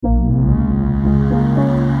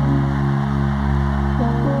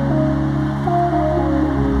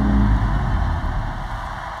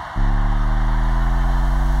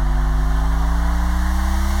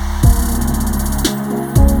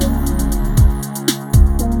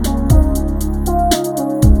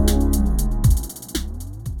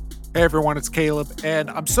Hey everyone, it's Caleb, and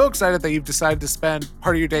I'm so excited that you've decided to spend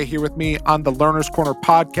part of your day here with me on the Learner's Corner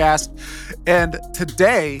podcast. And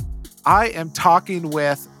today I am talking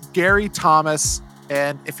with Gary Thomas.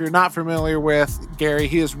 And if you're not familiar with Gary,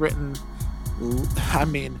 he has written,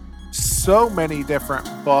 so many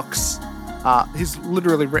different books. He's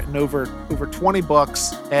literally written over 20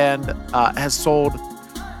 books and has sold,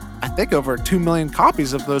 I think, over 2 million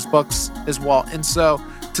copies of those books as well. And so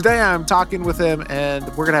today I'm talking with him and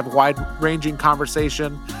we're going to have a wide-ranging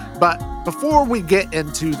conversation. But before we get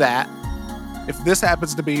into that, if this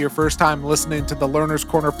happens to be your first time listening to the Learner's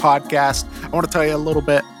Corner podcast, I want to tell you a little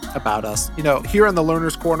bit about us. Here on the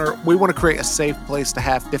Learner's Corner, we want to create a safe place to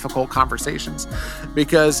have difficult conversations.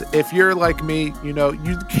 Because if you're like me, you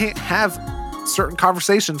can't have certain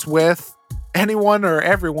conversations with anyone or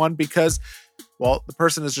everyone because, well, the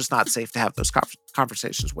person is just not safe to have those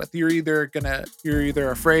conversations with. You're either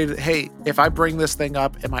afraid, hey, if I bring this thing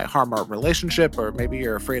up, it might harm our relationship, or maybe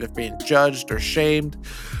you're afraid of being judged or shamed,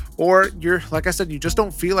 or you're, like I said, you just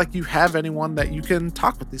don't feel like you have anyone that you can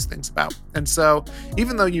talk with these things about. And so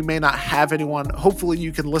even though you may not have anyone, hopefully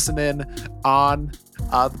you can listen in on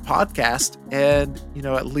the podcast and,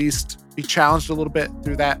 at least be challenged a little bit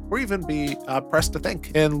through that, or even be pressed to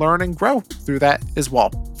think and learn and grow through that as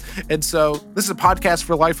well. And so this is a podcast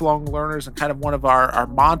for lifelong learners, and kind of one of our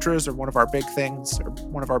mantras, or one of our big things, or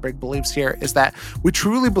one of our big beliefs here is that we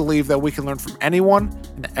truly believe that we can learn from anyone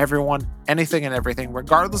and everyone, anything and everything,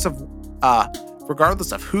 regardless of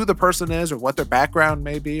who the person is or what their background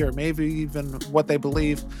may be, or maybe even what they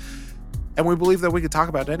believe. And we believe that we can talk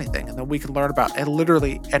about anything and that we can learn about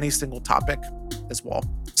literally any single topic as well.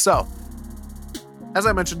 So, as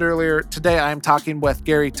I mentioned earlier, today I am talking with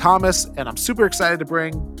Gary Thomas, and I'm super excited to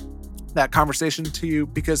bring that conversation to you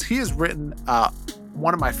because he has written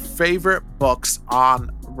one of my favorite books on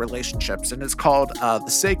relationships, and it's called The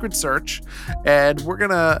Sacred Search. And we're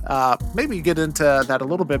going to maybe get into that a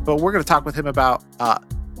little bit, but we're going to talk with him about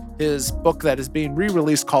his book that is being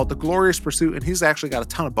re-released called The Glorious Pursuit. And he's actually got a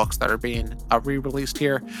ton of books that are being re-released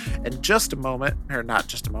here in just a moment, or not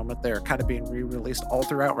just a moment. They're kind of being re-released all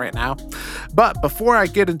throughout right now. But before I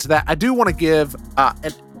get into that, I do want to give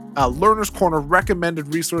a Learner's Corner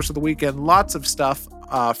recommended resource of the weekend. Lots of stuff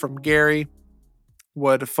from Gary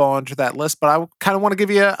would fall into that list, but I kind of want to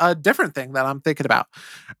give you a different thing that I'm thinking about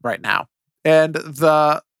right now. And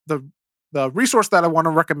the resource that I want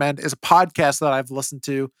to recommend is a podcast that I've listened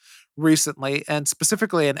to recently, and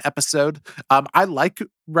specifically an episode. I like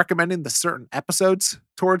recommending the certain episodes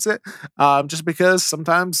towards it, just because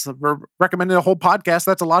sometimes recommending a whole podcast,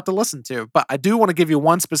 that's a lot to listen to. But I do want to give you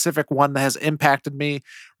one specific one that has impacted me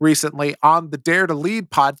recently on the Dare to Lead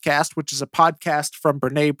podcast, which is a podcast from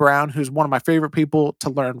Brene Brown, who's one of my favorite people to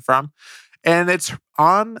learn from. And it's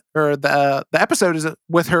the episode is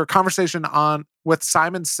with her conversation with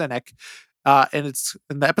Simon Sinek. And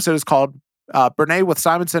the episode is called Brene with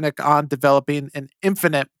Simon Sinek on developing an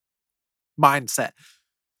infinite mindset.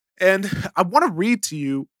 And I want to read to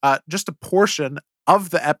you just a portion of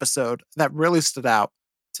the episode that really stood out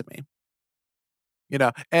to me.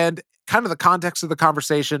 And kind of the context of the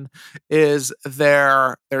conversation is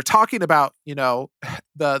they're talking about,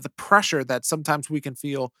 the pressure that sometimes we can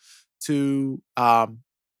feel to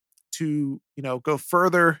go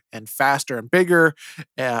further and faster and bigger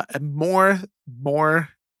and more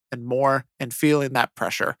and more, and feeling that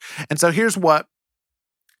pressure. And so here's what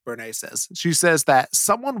Brene says. She says that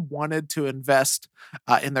someone wanted to invest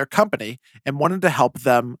in their company and wanted to help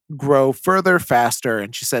them grow further, faster.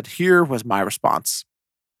 And she said, here was my response.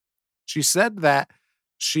 She said that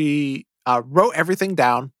she wrote everything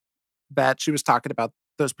down that she was talking about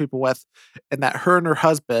those people with, and that her and her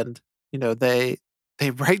husband, they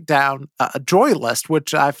write down a joy list,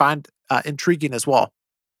 which I find intriguing as well.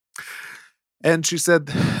 And she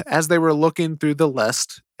said, as they were looking through the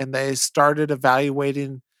list and they started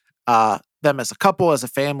evaluating them as a couple, as a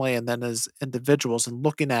family, and then as individuals, and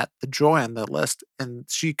looking at the joy on the list, and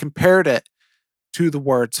she compared it to the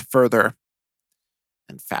words further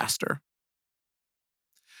and faster.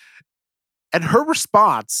 And her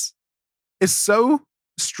response is so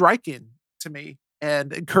striking to me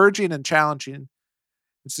and encouraging and challenging.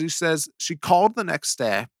 And she says she called the next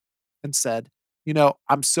day and said,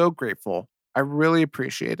 I'm so grateful. I really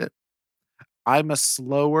appreciate it. I'm a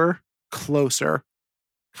slower, closer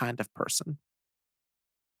kind of person.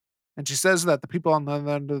 And she says that the people on the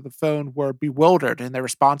other end of the phone were bewildered, and their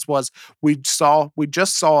response was, we just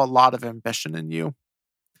saw a lot of ambition in you.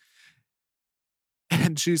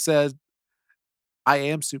 And she said, I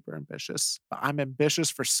am super ambitious, but I'm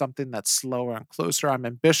ambitious for something that's slower and closer. I'm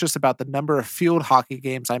ambitious about the number of field hockey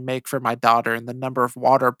games I make for my daughter and the number of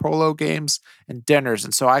water polo games and dinners.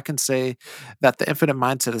 And so I can say that the infinite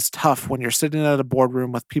mindset is tough when you're sitting at a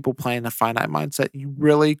boardroom with people playing a finite mindset. You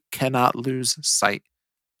really cannot lose sight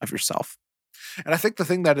of yourself. And I think the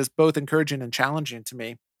thing that is both encouraging and challenging to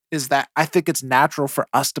me is that I think it's natural for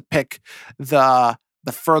us to pick the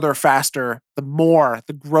further, faster, the more,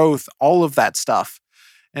 the growth, all of that stuff.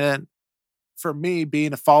 And for me,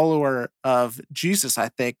 being a follower of Jesus, I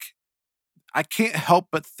think I can't help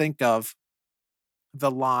but think of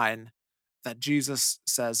the line that Jesus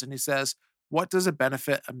says, and he says, "What does it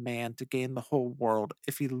benefit a man to gain the whole world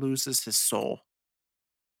if he loses his soul?"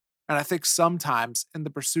 And I think sometimes in the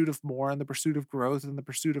pursuit of more, in the pursuit of growth, in the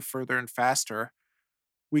pursuit of further and faster,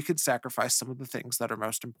 we could sacrifice some of the things that are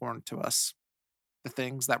most important to us, the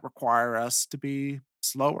things that require us to be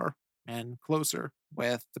slower and closer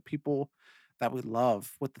with the people that we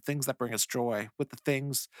love, with the things that bring us joy, with the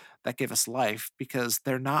things that give us life, because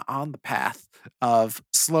they're not on the path of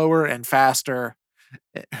slower and faster,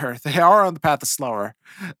 or they are on the path of slower.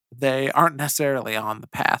 They aren't necessarily on the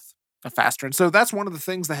path of faster. And so that's one of the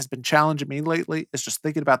things that has been challenging me lately is just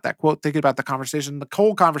thinking about that quote, thinking about the conversation. The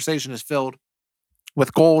whole conversation is filled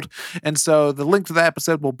with gold. And so the link to that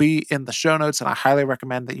episode will be in the show notes, and I highly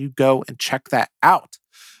recommend that you go and check that out.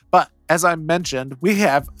 But as I mentioned, we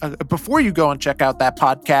have, before you go and check out that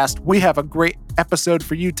podcast, we have a great episode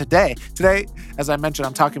for you today. Today, as I mentioned,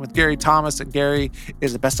 I'm talking with Gary Thomas, and Gary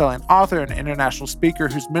is a best-selling author and international speaker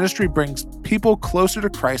whose ministry brings people closer to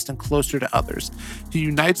Christ and closer to others. He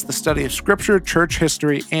unites the study of scripture, church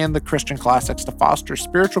history, and the Christian classics to foster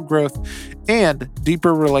spiritual growth and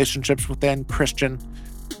deeper relationships within Christian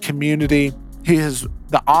community. He is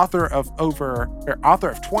the author of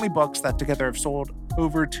 20 books that together have sold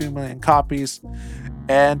over 2 million copies.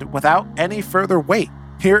 And without any further wait,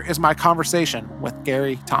 here is my conversation with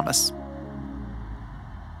Gary Thomas.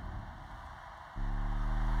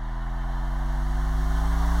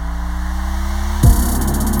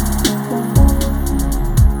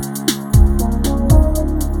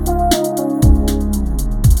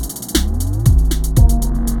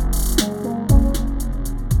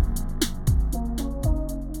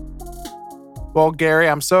 Well, Gary,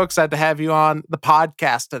 I'm so excited to have you on the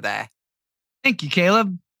podcast today. Thank you,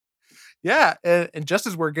 Caleb. Yeah. And just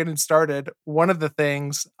as we're getting started, one of the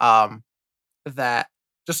things that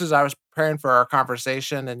just as I was preparing for our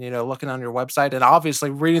conversation and, looking on your website and obviously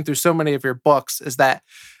reading through so many of your books is that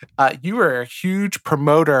you are a huge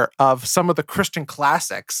promoter of some of the Christian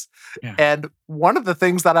classics. Yeah. And one of the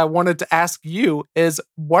things that I wanted to ask you is,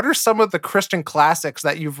 what are some of the Christian classics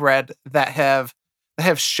that you've read that have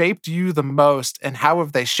shaped you the most, and how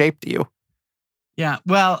have they shaped you? Yeah.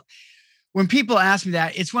 Well, when people ask me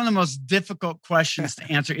that, it's one of the most difficult questions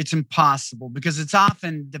to answer. It's impossible because it's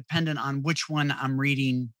often dependent on which one I'm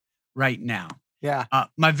reading right now. Yeah.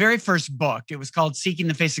 My very first book, it was called Seeking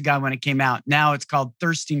the Face of God when it came out. Now it's called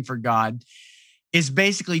Thirsting for God, is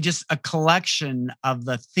basically just a collection of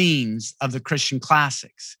the themes of the Christian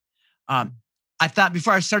classics. I thought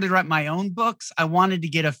before I started to write my own books, I wanted to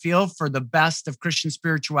get a feel for the best of Christian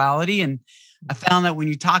spirituality. And I found that when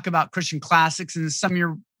you talk about Christian classics, and some of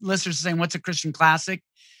your listeners are saying, what's a Christian classic?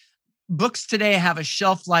 Books today have a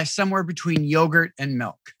shelf life somewhere between yogurt and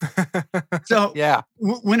milk. So yeah.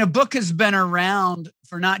 When a book has been around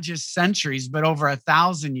for not just centuries, but over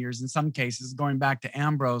 1,000 years, in some cases, going back to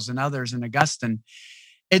Ambrose and others and Augustine,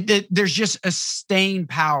 there's just a staying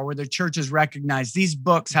power where the church has recognized these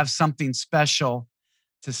books have something special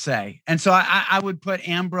to say. And so I would put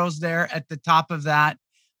Ambrose there at the top of that.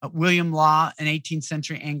 William Law, an 18th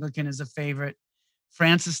century Anglican, is a favorite.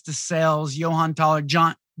 Francis de Sales, Johann Thaler,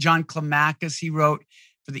 John Climacus, he wrote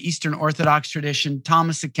for the Eastern Orthodox tradition,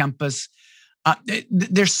 Thomas à Kempis.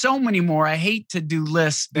 There's so many more. I hate to do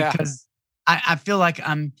lists because I feel like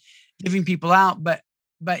I'm giving people out.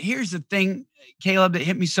 But here's the thing, Caleb, that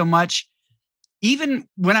hit me so much. Even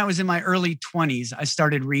when I was in my early 20s, I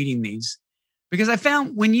started reading these because I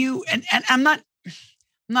found when you, and I'm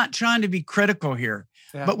not trying to be critical here,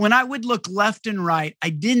 but when I would look left and right, I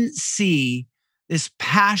didn't see this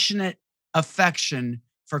passionate affection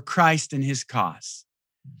for Christ and his cause.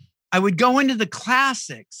 I would go into the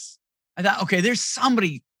classics. I thought, okay, there's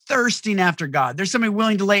somebody thirsting after God. There's somebody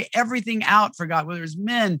willing to lay everything out for God, whether it was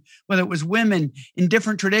men, whether it was women, in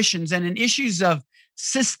different traditions. And in issues of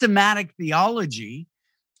systematic theology,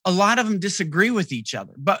 a lot of them disagree with each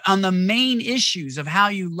other. But on the main issues of how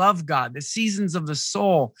you love God, the seasons of the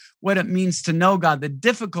soul, what it means to know God, the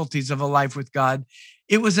difficulties of a life with God,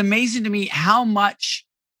 it was amazing to me how much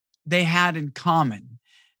they had in common.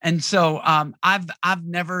 And so I've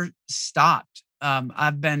never stopped.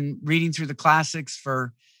 I've been reading through the classics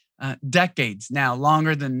for decades now,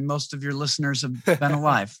 longer than most of your listeners have been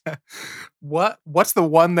alive. What's the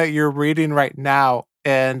one that you're reading right now,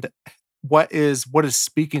 and what is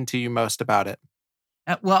speaking to you most about it?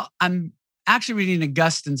 Well, I'm actually reading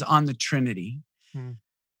Augustine's On the Trinity. Hmm.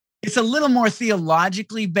 It's a little more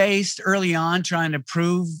theologically based early on, trying to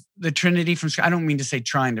prove the Trinity from, I don't mean to say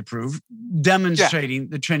trying to prove, demonstrating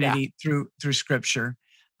the Trinity through Scripture.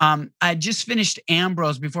 I just finished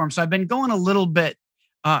Ambrose before him, so I've been going a little bit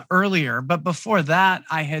earlier. But before that,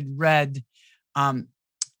 I had read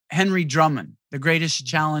Henry Drummond, The Greatest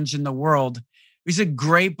Challenge in the World. It's a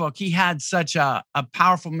great book. He had such a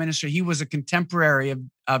powerful ministry. He was a contemporary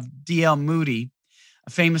of D.L. Moody, a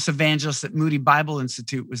famous evangelist that Moody Bible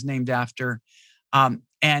Institute was named after,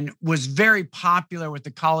 and was very popular with the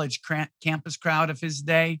college campus crowd of his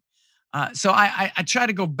day. So I try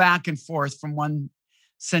to go back and forth from one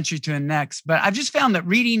century to the next. But I've just found that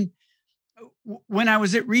reading, when I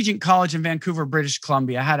was at Regent College in Vancouver, British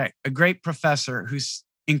Columbia, I had a great professor who's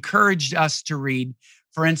encouraged us to read,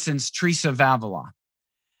 for instance, Teresa of Avila.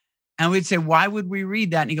 And we'd say, why would we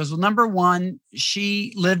read that? And he goes, well, number one,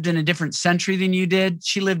 she lived in a different century than you did.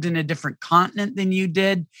 She lived in a different continent than you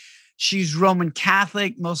did. She's Roman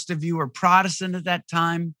Catholic. Most of you were Protestant at that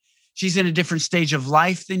time. She's in a different stage of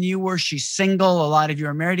life than you were. She's single. A lot of you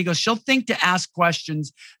are married. He goes, she'll think to ask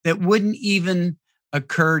questions that wouldn't even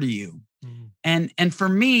occur to you. Mm-hmm. And for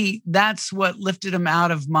me, that's what lifted him out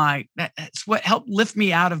of that's what helped lift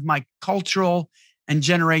me out of my cultural and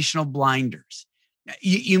generational blinders.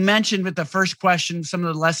 You mentioned with the first question, some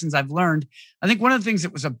of the lessons I've learned. I think one of the things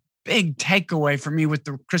that was a big takeaway for me with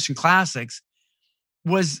the Christian classics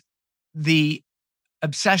was the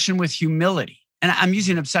obsession with humility. And I'm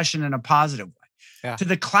using obsession in a positive way. Yeah. To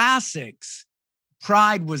the classics,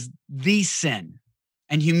 pride was the sin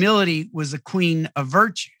and humility was the queen of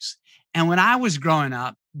virtues. And when I was growing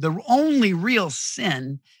up, the only real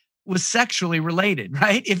sin was sexually related,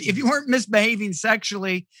 right? If you weren't misbehaving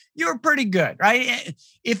sexually, you were pretty good, right?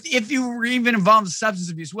 If you were even involved in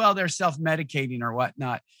substance abuse, well, they're self-medicating or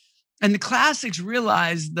whatnot. And the classics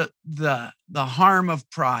realized the harm of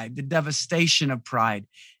pride, the devastation of pride.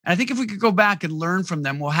 And I think if we could go back and learn from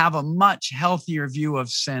them, we'll have a much healthier view of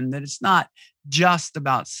sin, that it's not just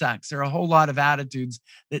about sex. There are a whole lot of attitudes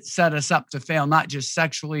that set us up to fail, not just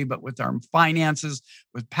sexually, but with our finances,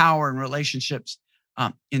 with power and relationships,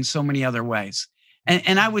 in so many other ways.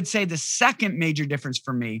 And I would say the second major difference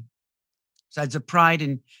for me, besides the pride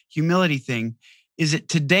and humility thing, is that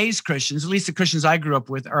today's Christians, at least the Christians I grew up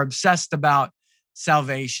with, are obsessed about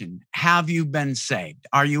salvation. Have you been saved?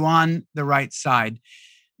 Are you on the right side?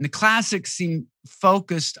 And the classics seem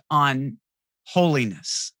focused on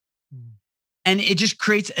holiness. And it just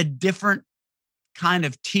creates a different kind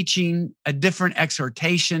of teaching, a different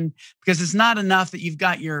exhortation, because it's not enough that you've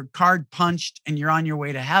got your card punched and you're on your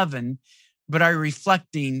way to heaven, but are you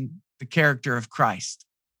reflecting the character of Christ?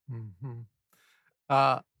 Mm-hmm.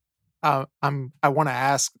 I want to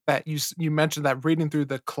ask that you mentioned that reading through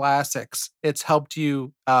the classics, it's helped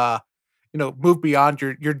you, move beyond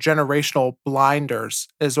your generational blinders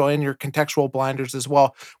as well, and your contextual blinders as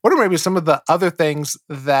well. What are maybe some of the other things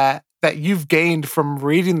that you've gained from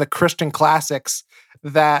reading the Christian classics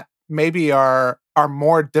that maybe are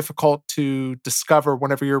more difficult to discover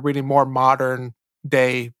whenever you're reading more modern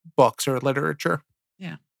day books or literature?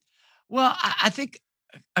 Yeah. Well, I think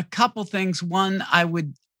a couple things. One, I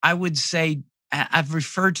would say, I've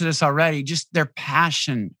referred to this already, just their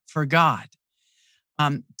passion for God.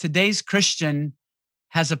 Today's Christian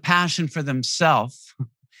has a passion for themselves,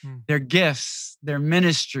 their gifts, their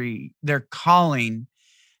ministry, their calling.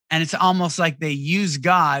 And it's almost like they use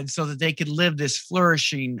God so that they could live this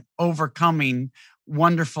flourishing, overcoming,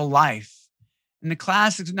 wonderful life. And the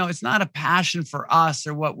classics, no, it's not a passion for us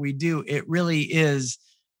or what we do. It really is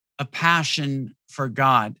a passion for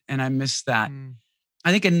God. And I miss that.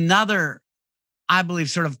 I think another, I believe,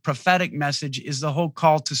 sort of prophetic message is the whole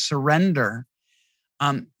call to surrender.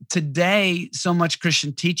 Today, so much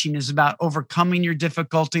Christian teaching is about overcoming your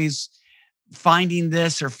difficulties, finding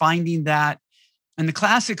this or finding that. And the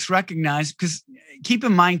classics recognize, because keep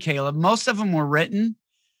in mind, Caleb, most of them were written,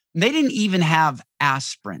 they didn't even have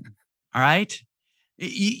aspirin, all right?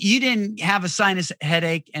 You didn't have a sinus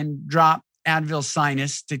headache and drop Advil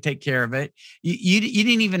Sinus to take care of it. You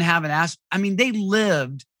didn't even have an aspirin. I mean, they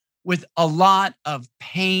lived with a lot of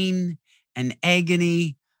pain and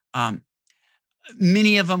agony.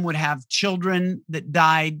 Many of them would have children that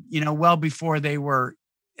died, well before they were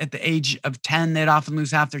at the age of 10. They'd often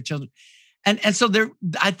lose half their children. And so there,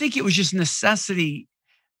 I think it was just necessity,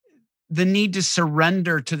 the need to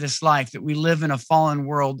surrender to this life, that we live in a fallen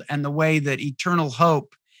world, and the way that eternal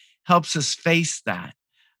hope helps us face that.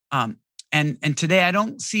 Um, and today I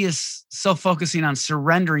don't see us so focusing on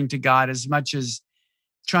surrendering to God as much as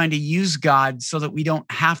trying to use God so that we don't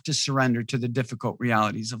have to surrender to the difficult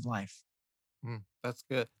realities of life. That's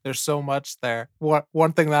good. There's so much there.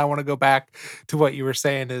 One thing that I want to go back to what you were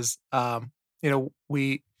saying is, you know,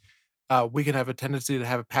 we can have a tendency to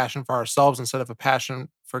have a passion for ourselves instead of a passion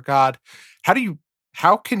for God. How do you,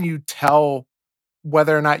 how can you tell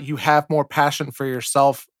whether or not you have more passion for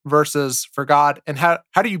yourself versus for God? And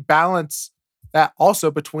how do you balance that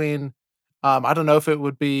also between, I don't know if it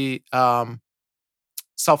would be,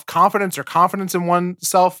 self-confidence or confidence in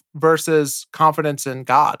oneself versus confidence in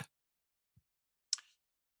God?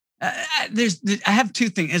 I have two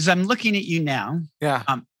things. As I'm looking at you now, Yeah.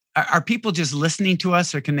 are people just listening to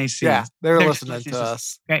us, or can they see Yeah. us? They're They're just listening listening to to us.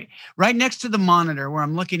 us. Okay. Right next to the monitor where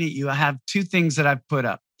I'm looking at you, I have two things that I've put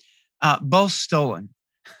up, both stolen.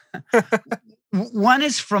 One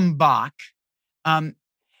is from Bach. Um,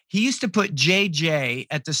 he used to put JJ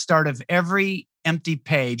at the start of every empty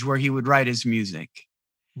page where he would write his music.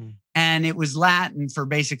 Mm, And it was Latin for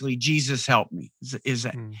basically Jesus help me. Is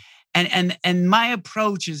that, mm, and my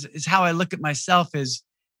approach is how I look at myself, is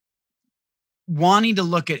wanting to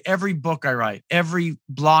look at every book I write, every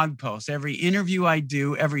blog post, every interview I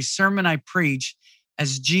do, every sermon I preach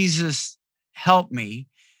as Jesus help me.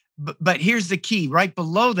 But here's the key. Right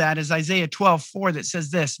below that is Isaiah 12:4 that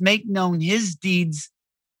says this: make known his deeds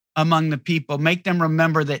among the people, make them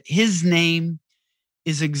remember that his name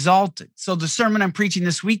is exalted. So the sermon I'm preaching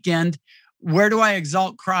this weekend, where do I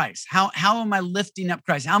exalt Christ? How am I lifting up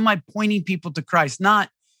Christ? How am I pointing people to Christ? Not,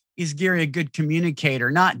 is Gary a good communicator?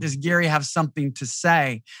 Not, does Gary have something to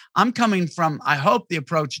say? I'm coming from, I hope, the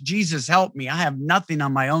approach, Jesus help me. I have nothing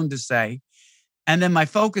on my own to say. And then my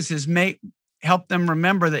focus is help them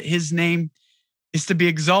remember that his name is to be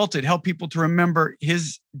exalted, help people to remember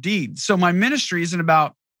his deeds. So my ministry isn't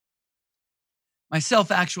about my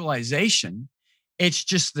self-actualization. It's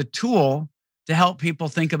just the tool to help people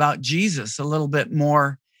think about Jesus a little bit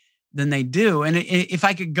more than they do. And if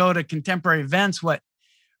I could go to contemporary events, what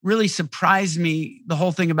really surprised me, the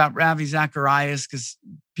whole thing about Ravi Zacharias, because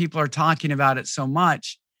people are talking about it so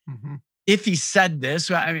much. mm-hmm. If he said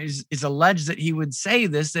this, I mean, it's alleged that he would say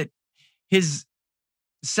this, that his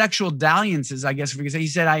sexual dalliances, I guess, because he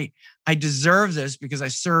said, I deserve this because I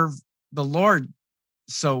serve the Lord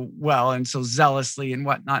so well and so zealously and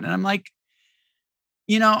whatnot. And I'm like,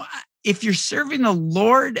 if you're serving the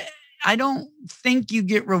Lord, I don't think you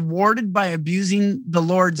get rewarded by abusing the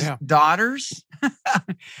Lord's daughters.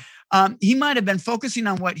 He might have been focusing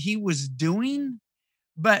on what he was doing,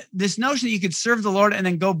 but this notion that you could serve the Lord and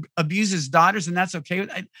then go abuse his daughters, and that's okay.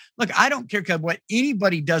 Look, I don't care what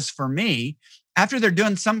anybody does for me. After they're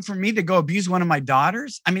doing something for me, to go abuse one of my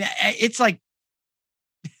daughters. I mean, it's like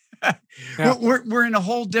we're in a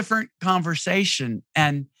whole different conversation.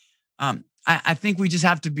 And I think we just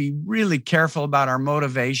have to be really careful about our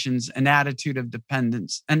motivations and attitude of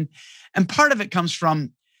dependence. And part of it comes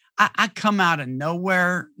from, I come out of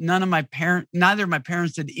nowhere. Neither of my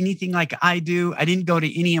parents did anything like I do. I didn't go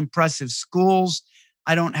to any impressive schools.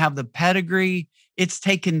 I don't have the pedigree. It's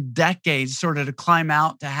taken decades sort of to climb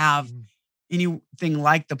out to have anything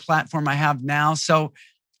like the platform I have now. So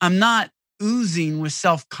I'm not oozing with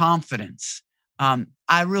self-confidence.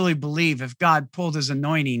 I really believe if God pulled his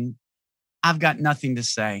anointing, I've got nothing to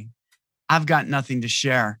say. I've got nothing to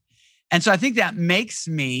share. And so I think that makes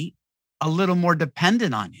me a little more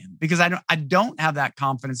dependent on him, because I don't have that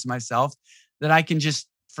confidence in myself that I can just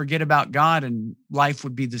forget about God and life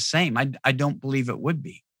would be the same. I don't believe it would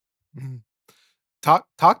be. Mm-hmm.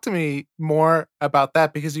 Talk to me more about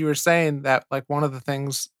that, because you were saying that, like, one of the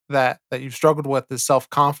things that you've struggled with is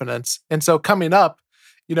self-confidence. And so coming up,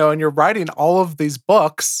 and you're writing all of these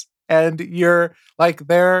books, and you're like,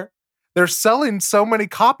 they're selling so many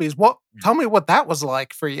copies. Tell me what that was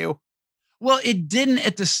like for you. Well, it didn't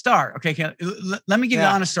at the start. Okay, let me give you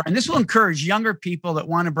the honest story. And this will encourage younger people that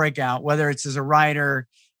want to break out, whether it's as a writer,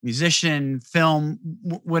 musician, film,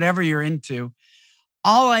 whatever you're into.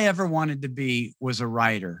 All I ever wanted to be was a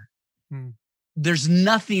writer. There's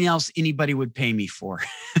nothing else anybody would pay me for.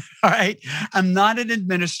 All right. I'm not an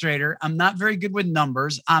administrator. I'm not very good with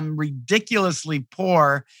numbers. I'm ridiculously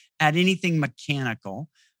poor at anything mechanical.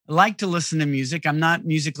 I like to listen to music. I'm not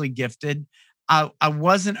musically gifted. I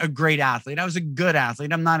wasn't a great athlete. I was a good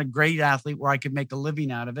athlete. I'm not a great athlete where I could make a living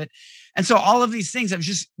out of it. And so all of these things, I was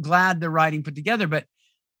just glad the writing put together. But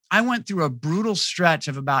I went through a brutal stretch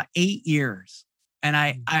of about 8 years And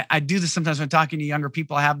I do this sometimes when talking to younger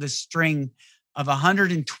people. I have this string of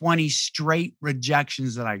 120 straight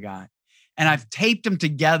rejections that I got. And I've taped them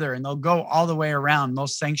together, and they'll go all the way around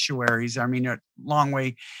most sanctuaries. I mean, a long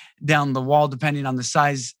way down the wall, depending on the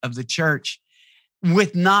size of the church,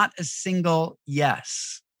 with not a single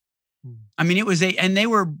yes. I mean, and they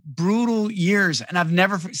were brutal years. And I've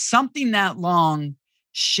never, something that long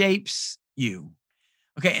shapes you.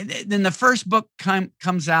 Okay. And then the first book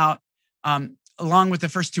comes out along with the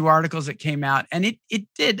first 2 articles that came out, and it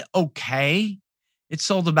did okay. It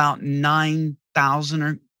sold about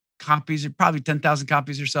 9,000 copies, or probably 10,000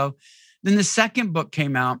 copies or so. Then the second book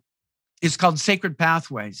came out. It's called Sacred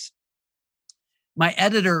Pathways. My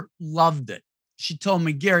editor loved it. She told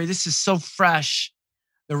me, Gary, this is so fresh.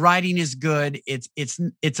 The writing is good.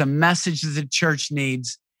 It's a message that the church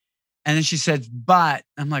needs. And then she said, but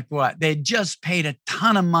I'm like, what? They had just paid a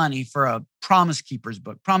ton of money for a Promise Keepers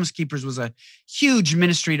book. Promise Keepers was a huge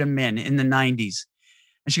ministry to men in the 90s.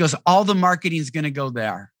 And she goes, all the marketing is going to go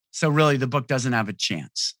there. So really the book doesn't have a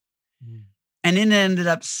chance. And it ended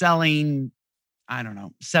up selling, I don't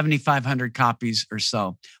know, 7,500 copies or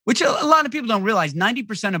so, which a lot of people don't realize.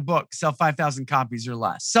 90% of books sell 5,000 copies or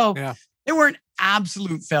less. So they weren't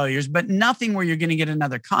absolute failures, but nothing where you're going to get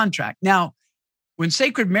another contract. Now, when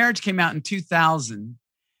Sacred Marriage came out in 2000,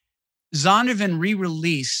 Zondervan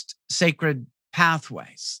re-released Sacred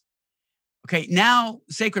Pathways. Okay, now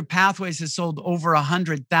Sacred Pathways has sold over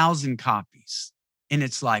 100,000 copies in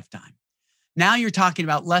its lifetime. Now you're talking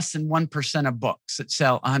about less than 1% of books that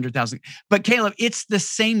sell 100,000. But Caleb, it's the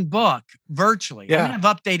same book virtually. Yeah. I mean, I've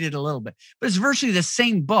updated a little bit, but it's virtually the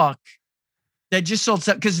same book that just sold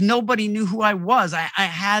because nobody knew who I was. I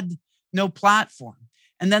had no platform.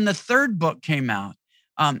 And then the third book came out,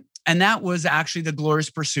 and that was actually The Glorious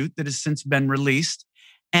Pursuit that has since been released.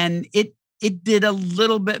 And it did a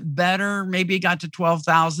little bit better. Maybe it got to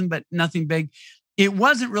 12,000, but nothing big. It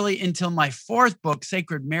wasn't really until my fourth book,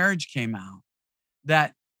 Sacred Marriage, came out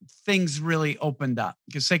that things really opened up,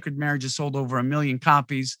 because Sacred Marriage has sold over 1 million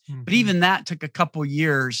copies. But even that took a couple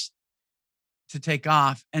years to take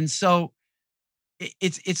off. And so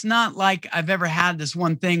it's not like I've ever had this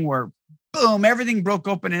one thing where, boom, everything broke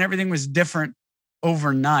open and everything was different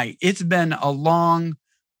overnight. It's been a long,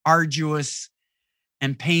 arduous,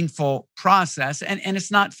 and painful process. And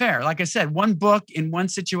it's not fair. Like I said, one book in one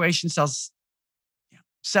situation sells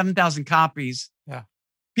 7,000 copies. Yeah.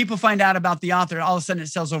 People find out about the author. All of a sudden it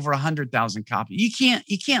sells over 100,000 copies.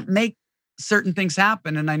 You can't make certain things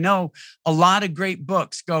happen. And I know a lot of great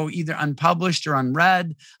books go either unpublished or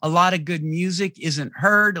unread. A lot of good music isn't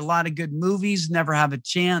heard. A lot of good movies never have a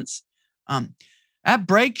chance. That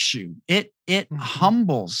breaks you. It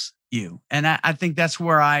humbles you. And I think that's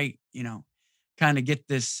where I, kind of get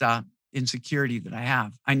this insecurity that I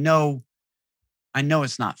have. I know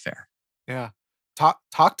it's not fair. Yeah.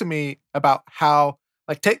 Talk to me about how,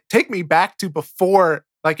 like, take me back to before,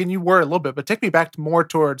 like, and you were a little bit, but take me back to more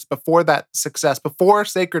towards before that success, before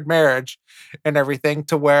Sacred Marriage and everything,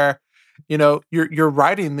 to where, you're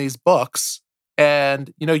writing these books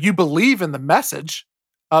and, you believe in the message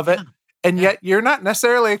of it. And yet you're not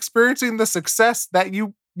necessarily experiencing the success that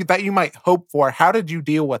you might hope for. How did you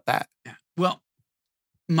deal with that? Yeah. Well,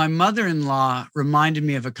 my mother-in-law reminded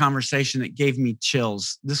me of a conversation that gave me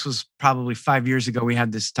chills. This was probably 5 years ago. We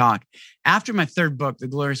had this talk. After my third book, The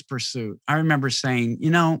Glorious Pursuit, I remember saying,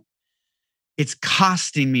 it's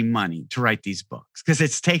costing me money to write these books because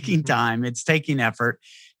it's taking time, it's taking effort,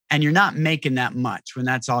 and you're not making that much when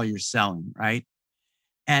that's all you're selling, right?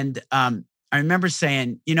 And I remember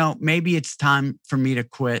saying, maybe it's time for me to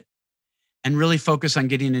quit and really focus on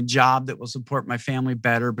getting a job that will support my family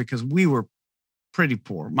better, because we were pretty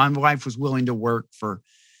poor. My wife was willing to work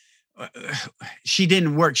she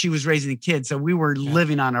didn't work. She was raising a kid. So we were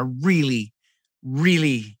living on a really,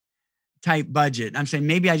 really tight budget. I'm saying,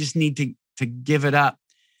 maybe I just need to give it up.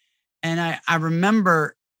 And I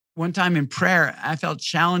remember one time in prayer, I felt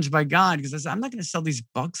challenged by God, because I said, I'm not going to sell these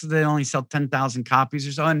books that only sell 10,000 copies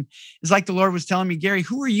or so. And it's like the Lord was telling me, Gary,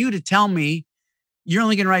 who are you to tell me you're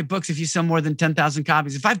only going to write books if you sell more than 10,000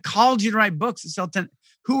 copies? If I've called you to write books that sell 10,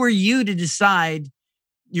 who are you to decide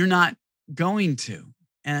you're not going to?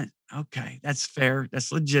 And okay, that's fair.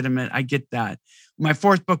 That's legitimate. I get that. My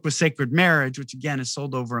fourth book was Sacred Marriage, which again has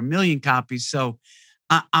sold over 1 million copies. So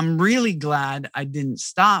I'm really glad I didn't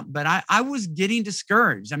stop, but I was getting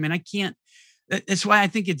discouraged. I mean, I can't, that's why I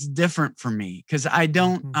think it's different for me, because I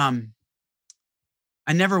don't,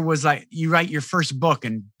 I never was like, you write your first book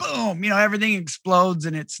and boom, everything explodes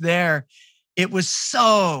and it's there. It was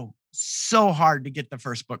so hard to get the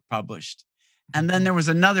first book published. And then there was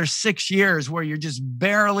another 6 years where you're just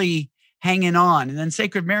barely hanging on. And then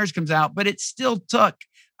Sacred Marriage comes out, but it still took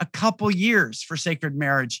a couple years for Sacred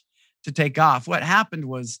Marriage to take off. What happened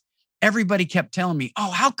was everybody kept telling me, oh,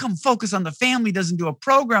 how come Focus on the Family doesn't do a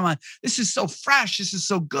program on this? Is so fresh. This is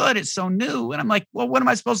so good. It's so new. And I'm like, well, what am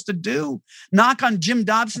I supposed to do? Knock on Jim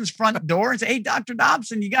Dobson's front door and say, hey, Dr.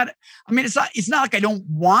 Dobson, you got it. I mean, it's not like I don't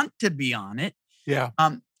want to be on it. Yeah.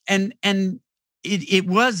 And it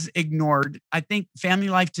was ignored. I think Family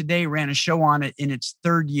Life Today ran a show on it in its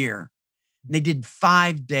third year. They did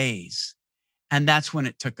 5 days, and that's when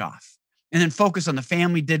it took off. And then Focus on the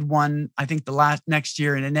Family did one, I think the next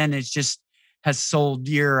year. And then it just has sold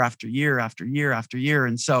year after year after year after year.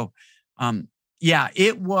 And so,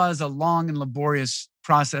 it was a long and laborious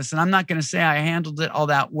process. And I'm not going to say I handled it all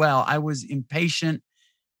that well. I was impatient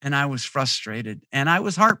and I was frustrated and I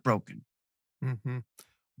was heartbroken. Mm-hmm.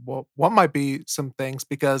 Well, what might be some things,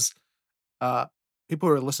 because people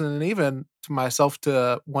who are listening, and even to myself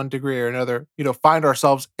to one degree or another, find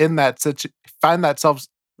ourselves in that situation.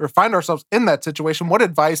 What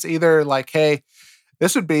advice, either like, hey,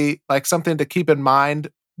 this would be like something to keep in mind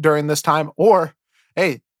during this time, or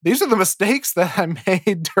hey, these are the mistakes that I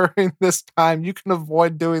made during this time. You can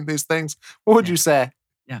avoid doing these things. What would you say?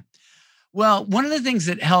 Yeah. Well, one of the things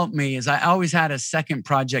that helped me is I always had a second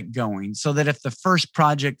project going, so that if the first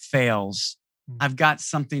project fails, I've got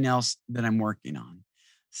something else that I'm working on.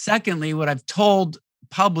 Secondly, what I've told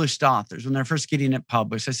published authors when they're first getting it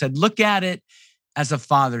published, I said, look at it as a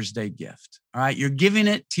Father's Day gift. All right. You're giving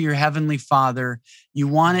it to your Heavenly Father. You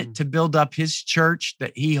want it to build up His church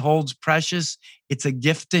that He holds precious. It's a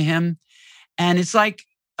gift to Him. And it's like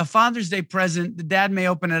a Father's Day present. The dad may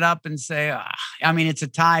open it up and say, it's a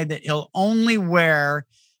tie that he'll only wear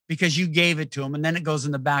because you gave it to him. And then it goes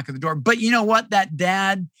in the back of the door. But you know what? That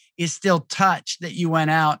dad is still touched that you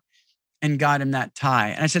went out and got him that tie.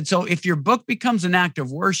 And I said, so if your book becomes an act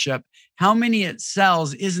of worship, how many it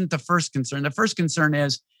sells isn't the first concern. The first concern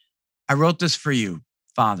is, I wrote this for you,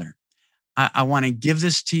 Father. I want to give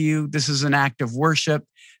this to you. This is an act of worship.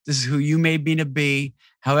 This is who you made me to be.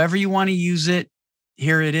 However you want to use it,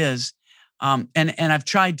 here it is. And I've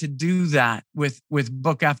tried to do that with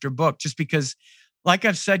book after book, just because, like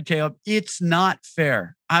I've said, Caleb, it's not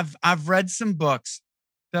fair. I've read some books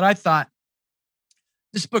that I thought,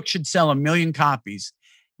 this book should sell 1 million copies,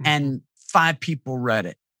 and 5 people read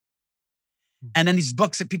it. And then these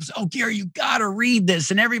books that people say, oh, Gary, you got to read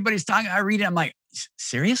this. And everybody's talking, I read it. I'm like,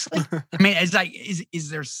 seriously? I mean, it's like, is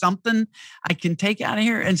there something I can take out of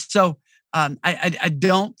here? And so I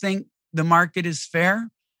don't think the market is fair.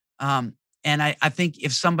 And I think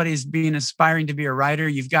if somebody is aspiring to be a writer,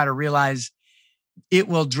 you've got to realize it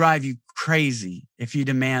will drive you crazy if you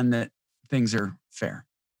demand that things are fair.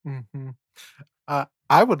 Mm-hmm.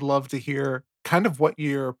 I would love to hear kind of what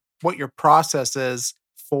your process is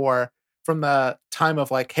from the time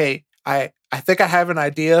of like, hey, I think I have an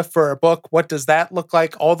idea for a book. What does that look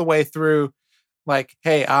like? All the way through, like,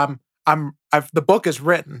 hey, the book is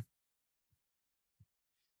written.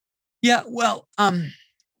 Yeah, well,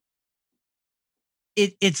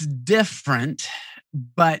 it's different,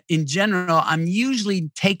 but in general, I'm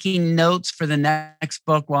usually taking notes for the next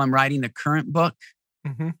book while I'm writing the current book.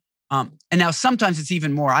 Mm-hmm. And now sometimes it's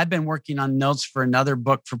even more. I've been working on notes for another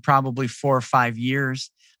book for probably 4 or 5 years.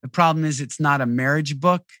 The problem is it's not a marriage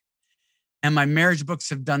book. And my marriage books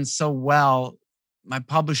have done so well, my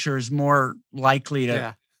publisher is more likely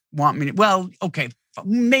to want me to, well, okay,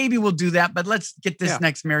 maybe we'll do that, but let's get this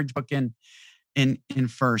next marriage book in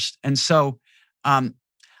first. And so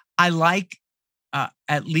I like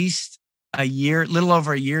at least a year, little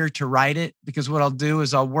over a year to write it, because what I'll do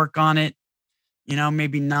is I'll work on it,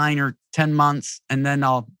 maybe 9 or 10 months, and then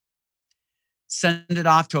I'll send it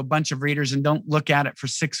off to a bunch of readers and don't look at it for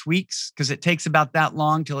 6 weeks, because it takes about that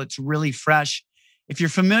long till it's really fresh. If you're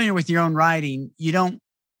familiar with your own writing, you don't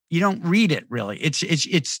read it really.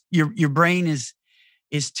 It's your brain is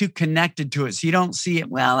too connected to it. So you don't see it.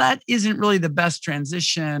 Well, that isn't really the best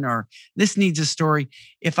transition, or this needs a story.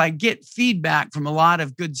 If I get feedback from a lot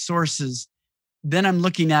of good sources, then I'm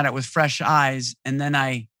looking at it with fresh eyes, and then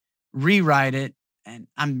I rewrite it, and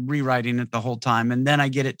I'm rewriting it the whole time. And then I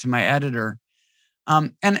get it to my editor.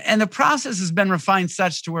 And the process has been refined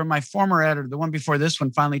such to where my former editor, the one before this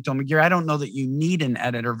one, finally told me, Gary, I don't know that you need an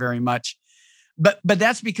editor very much. But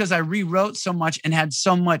that's because I rewrote so much and had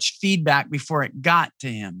so much feedback before it got to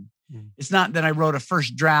him. It's not that I wrote a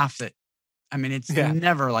first draft it's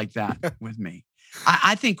never like that with me.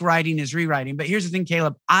 I think writing is rewriting. But here's the thing,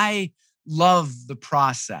 Caleb, I love the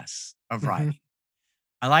process of writing.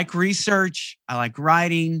 I like research. I like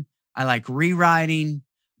writing. I like rewriting.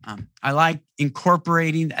 I like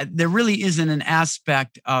incorporating. There really isn't an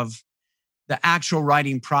aspect of the actual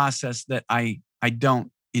writing process that I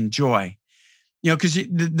don't enjoy. Because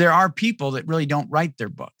there are people that really don't write their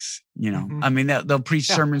books. Mhm. I mean, they'll preach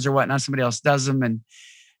Yeah. sermons or whatnot. Somebody else does them,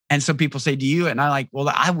 and some people say, "Do you?" And I like, well,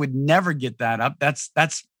 I would never get that up. That's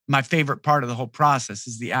my favorite part of the whole process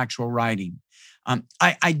is the actual writing.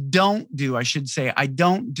 I don't do. I should say I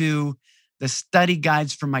don't do the study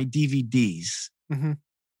guides for my DVDs, Mhm.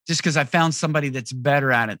 just because I found somebody that's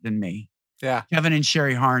better at it than me, Yeah. Kevin and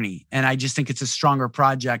Sherry Harney, and I just think it's a stronger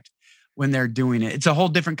project when they're doing it. It's a whole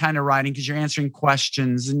different kind of writing because you're answering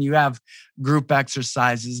questions and you have group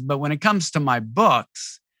exercises. But when it comes to my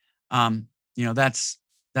books,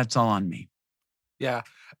 that's all on me. Yeah.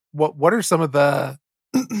 What are some of the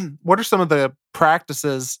what are some of the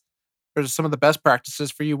practices or some of the best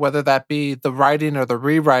practices for you, whether that be the writing or the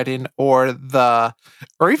rewriting or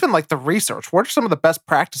even like the research? What are some of the best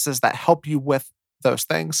practices that help you with those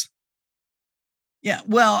things? Yeah.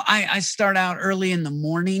 Well, I start out early in the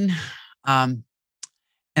morning. Um,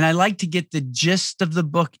 and I like to get the gist of the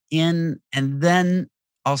book in, and then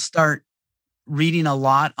I'll start reading a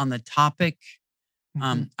lot on the topic.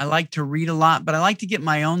 Mhm. I like to read a lot, but I like to get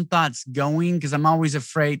my own thoughts going because I'm always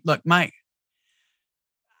afraid. Look,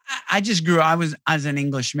 I just grew. I was an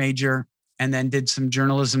English major and then did some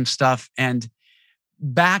journalism stuff. And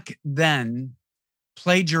back then,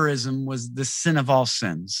 plagiarism was the sin of all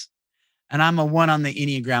sins. And I'm a one on the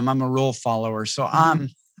Enneagram. I'm a rule follower, so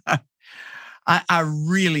Mhm. I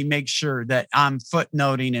really make sure that I'm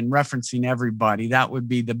footnoting and referencing everybody. That would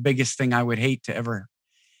be the biggest thing I would hate to ever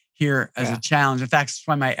hear as a Yeah. challenge. In fact, that's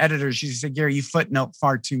why my editor, she said, Gary, you footnote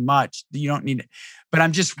far too much. You don't need it. But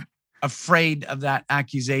I'm just afraid of that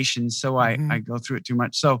accusation. So I Mhm. go through it too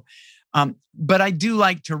much. So, but I do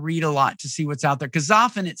like to read a lot to see what's out there because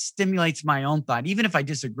often it stimulates my own thought. Even if I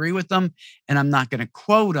disagree with them and I'm not going to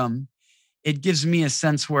quote them, it gives me a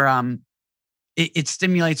sense where it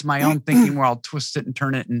stimulates my own thinking where I'll twist it and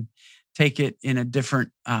turn it and take it in a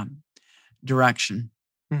different direction.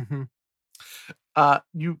 Mhm.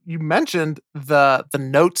 You mentioned the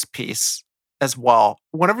notes piece as well.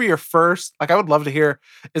 Whenever you're first, like I would love to hear,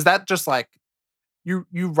 is that just like you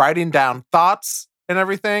writing down thoughts and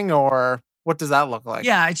everything, or what does that look like?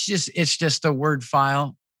 Yeah, it's just a word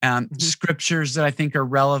file, Mhm. scriptures that I think are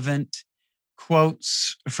relevant,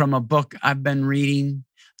 quotes from a book I've been reading,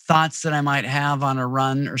 thoughts that I might have on a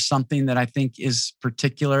run or something that I think is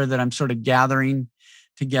particular that I'm sort of gathering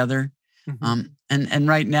together. Mhm. And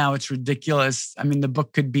right now it's ridiculous. I mean, the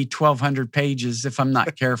book could be 1,200 pages if I'm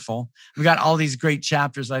not careful. We've got all these great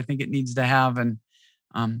chapters I think it needs to have,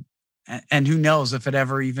 um, and who knows if it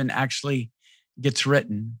ever even actually gets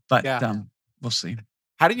written. But Yeah. we'll see.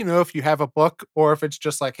 How do you know if you have a book or if it's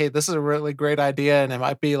just like, hey, this is a really great idea and it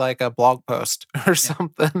might be like a blog post or Yeah.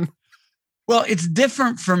 something? Well, it's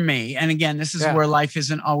different for me. And again, this is Yeah. where life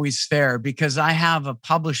isn't always fair because I have a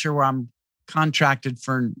publisher where I'm contracted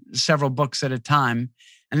for several books at a time,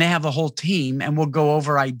 and they have a whole team, and we'll go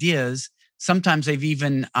over ideas. Sometimes they've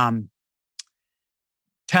even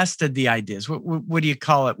tested the ideas. What do you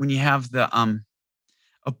call it when you have the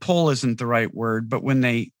a poll isn't the right word, but when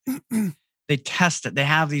they test it, they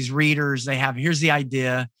have these readers. They have here's the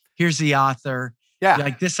idea, here's the author. Yeah. You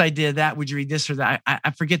like this idea, that would you read this or that?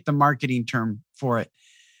 I forget the marketing term for it.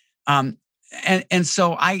 Um, and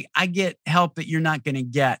so I get help that you're not going to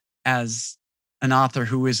get as an author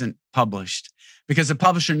who isn't published because the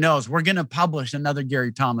publisher knows we're going to publish another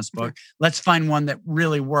Gary Thomas book. Let's find one that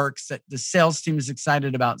really works, that the sales team is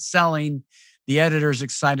excited about selling, the editor is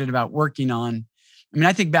excited about working on. I mean,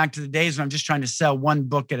 I think back to the days when I'm just trying to sell one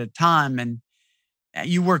book at a time, and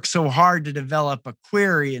you work so hard to develop a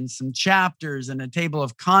query and some chapters and a table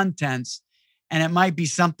of contents. And it might be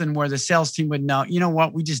something where the sales team would know, you know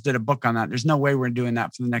what, we just did a book on that. There's no way we're doing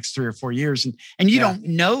that for the next 3 or 4 years. And you Yeah. don't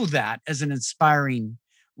know that as an inspiring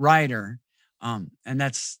writer. And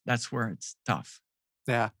that's where it's tough.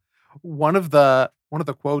 Yeah. One of the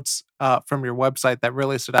quotes from your website that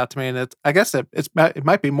really stood out to me, and I guess it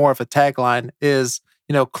might be more of a tagline, is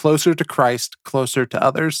closer to Christ, closer to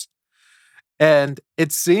others. And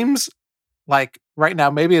it seems like right now,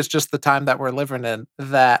 maybe it's just the time that we're living in,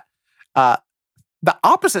 that uh, the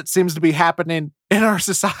opposite seems to be happening in our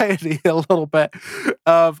society a little bit.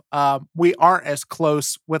 Of we aren't as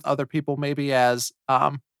close with other people, maybe as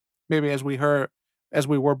we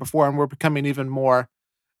were before, and we're becoming even more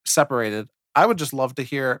separated. I would just love to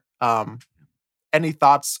hear any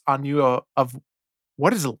thoughts on you of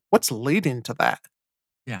what's leading to that.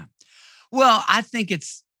 Yeah. Well, I think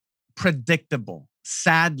it's predictable.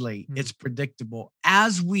 Sadly, Mm. it's predictable.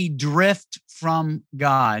 As we drift from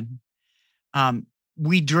God,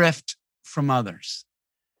 we drift from others.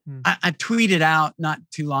 I tweeted out not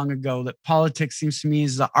too long ago that politics seems to me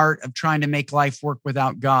is the art of trying to make life work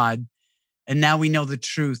without God. And now we know the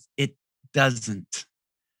truth. It doesn't.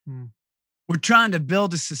 Mm. We're trying to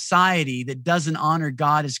build a society that doesn't honor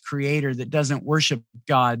God as creator, that doesn't worship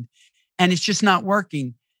God. And it's just not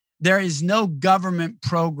working. There is no government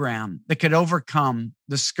program that could overcome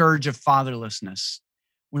the scourge of fatherlessness.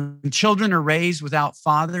 When children are raised without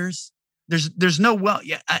fathers, there's no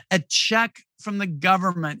a check from the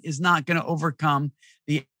government is not going to overcome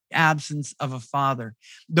the absence of a father.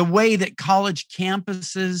 The way that college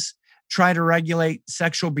campuses try to regulate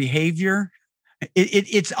sexual behavior,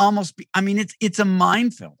 it's almost, I mean, it's a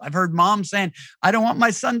minefield. I've heard moms saying, I don't want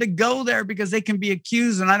my son to go there because they can be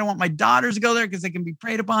accused, and I don't want my daughters to go there because they can be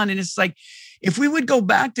preyed upon. And it's like, if we would go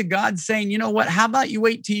back to God saying, you know what, how about you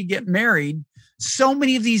wait till you get married? So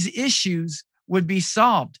many of these issues would be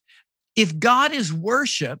solved. If God is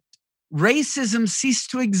worshiped, racism ceased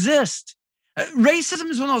to exist. Racism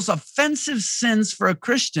is one of those offensive sins for a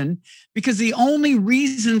Christian because the only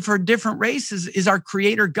reason for different races is our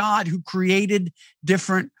creator God who created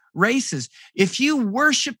different races. If you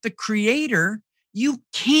worship the creator, you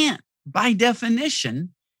can't, by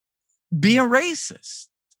definition, be a racist.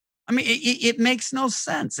 I mean, it makes no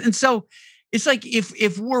sense. And so it's like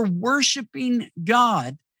if we're worshiping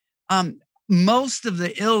God, most of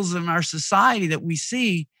the ills in our society that we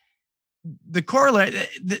see, the correlate,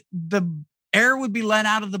 the air would be let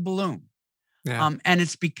out of the balloon. Yeah. And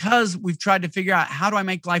it's because we've tried to figure out, how do I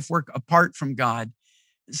make life work apart from God?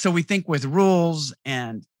 So we think with rules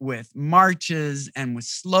and with marches and with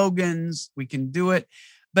slogans, we can do it.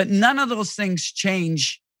 But none of those things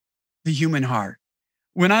change the human heart.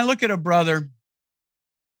 When I look at a brother,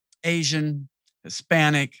 Asian,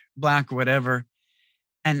 Hispanic, Black, whatever,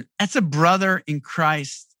 and that's a brother in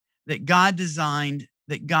Christ that God designed,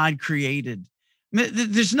 that God created.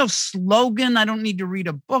 There's no slogan. I don't need to read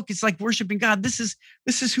a book. It's like worshiping God. This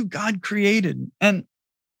is who God created. And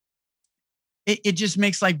it just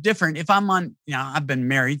makes life different. If I'm on, I've been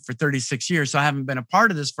married for 36 years, so I haven't been a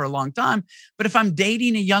part of this for a long time. But if I'm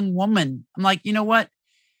dating a young woman, I'm like, you know what?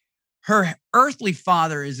 Her earthly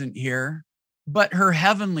father isn't here, but her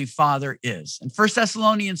heavenly father is. And 1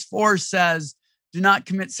 Thessalonians 4 says, do not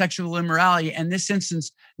commit sexual immorality. In this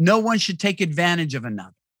instance, no one should take advantage of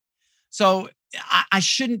another. So I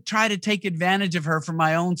shouldn't try to take advantage of her for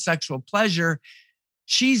my own sexual pleasure.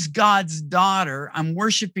 She's God's daughter. I'm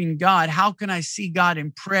worshiping God. How can I see God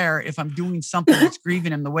in prayer if I'm doing something that's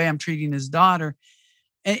grieving him the way I'm treating his daughter?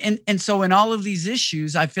 And so in all of these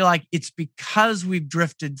issues, I feel like it's because we've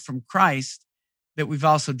drifted from Christ that we've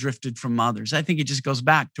also drifted from others. I think it just goes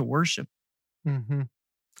back to worship. Mm-hmm.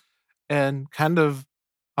 And kind of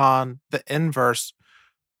on the inverse,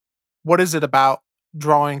 what is it about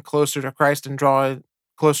drawing closer to Christ and drawing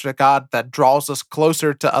closer to God that draws us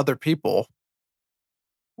closer to other people?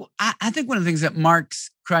 Well, I think one of the things that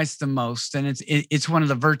marks Christ the most, and it's one of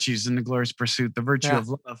the virtues in the glorious pursuit, the virtue of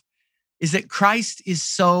love, is that Christ is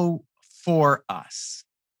so for us.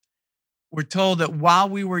 We're told that while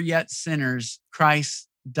we were yet sinners, Christ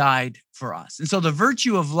died for us. And so the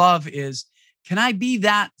virtue of love is, can I be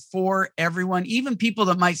that for everyone? Even people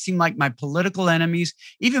that might seem like my political enemies,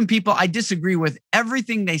 even people I disagree with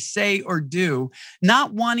everything they say or do,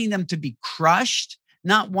 not wanting them to be crushed,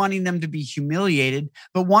 not wanting them to be humiliated,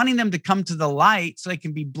 but wanting them to come to the light so they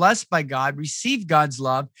can be blessed by God, receive God's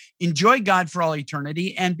love, enjoy God for all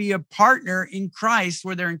eternity, and be a partner in Christ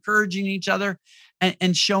where they're encouraging each other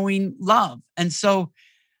and showing love. And so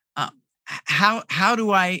how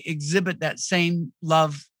do I exhibit that same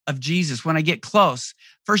love of Jesus when I get close?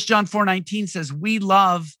 1 John 4:19 says, we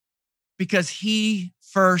love because he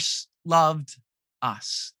first loved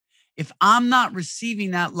us. If I'm not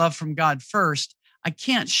receiving that love from God first, I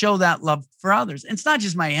can't show that love for others. And it's not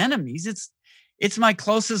just my enemies. It's my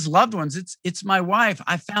closest loved ones. It's my wife.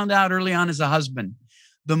 I found out early on as a husband,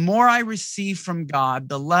 the more I receive from God,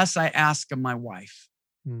 the less I ask of my wife.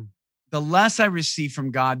 The less I receive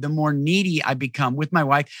from God, the more needy I become with my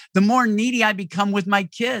wife, the more needy I become with my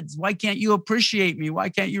kids. Why can't you appreciate me? Why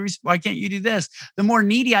can't you do this? The more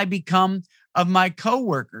needy I become of my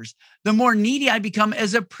coworkers, the more needy I become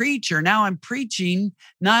as a preacher. Now I'm preaching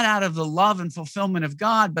not out of the love and fulfillment of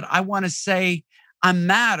God, but I want to say I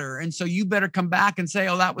matter. And so you better come back and say,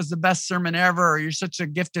 oh, that was the best sermon ever, or you're such a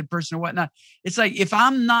gifted person or whatnot. It's like, if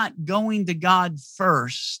I'm not going to God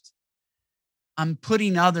first, I'm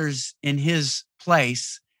putting others in his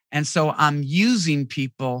place. And so I'm using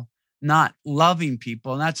people, not loving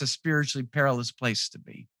people. And that's a spiritually perilous place to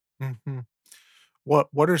be. Mm-hmm.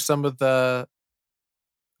 What are some of the,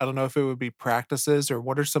 I don't know if it would be practices, or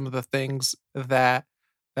what are some of the things that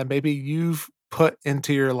that maybe you've put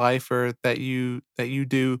into your life or that you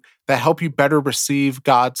do that help you better receive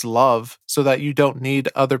God's love so that you don't need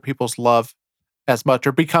other people's love as much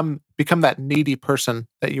or become that needy person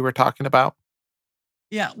that you were talking about?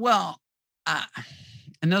 Yeah, well, uh,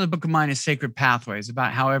 another book of mine is Sacred Pathways,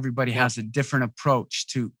 about how everybody Yeah. has a different approach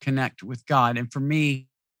to connect with God. And for me,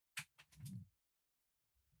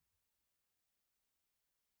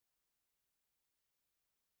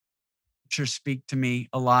 scriptures speak to me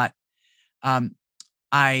a lot. Um,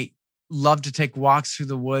 I love to take walks through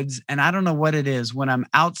the woods, and I don't know what it is when I'm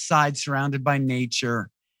outside surrounded by nature,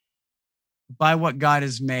 by what God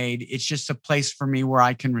has made. It's just a place for me where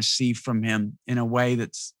I can receive from Him in a way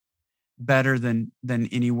that's better than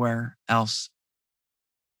anywhere else.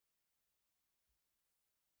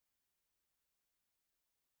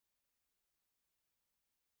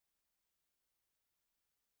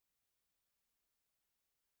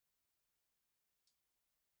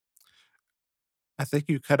 I think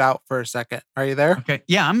you cut out for a second. Are you there? Okay,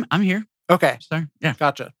 yeah, I'm here. Okay, Sorry, yeah,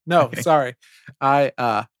 gotcha. No, okay. sorry. I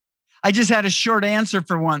I just had a short answer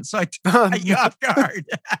for once, so I caught you off guard.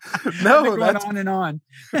 I've been no, going that's on and on.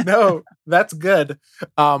 no, that's good.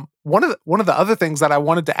 One of the other things that I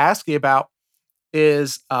wanted to ask you about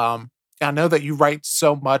is I know that you write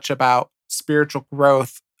so much about spiritual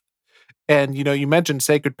growth, and you mentioned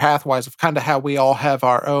sacred pathways of kind of how we all have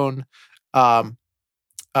our own um,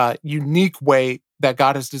 unique way that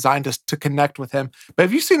God has designed us to connect with Him. But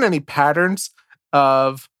have you seen any patterns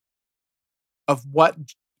of what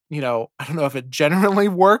I don't know if it generally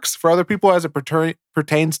works for other people as it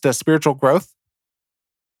pertains to spiritual growth?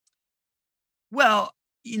 Well,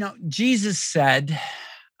 Jesus said,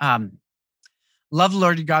 um, love the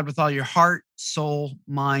Lord your God with all your heart, soul,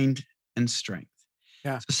 mind, and strength.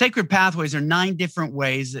 Yeah. So sacred pathways are 9 different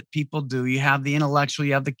ways that people do. You have the intellectual,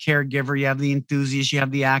 you have the caregiver, you have the enthusiast, you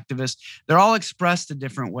have the activist. They're all expressed a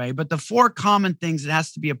different way. But the 4 common things that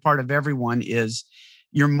has to be a part of everyone is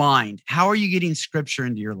your mind. How are you getting scripture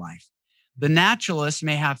into your life? The naturalist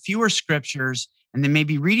may have fewer scriptures and they may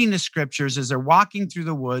be reading the scriptures as they're walking through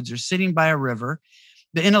the woods or sitting by a river.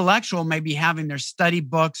 The intellectual may be having their study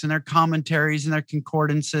books and their commentaries and their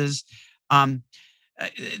concordances. Um,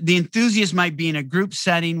 the enthusiast might be in a group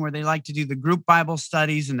setting where they like to do the group Bible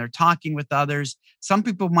studies and they're talking with others. Some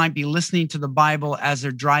people might be listening to the Bible as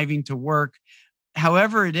they're driving to work.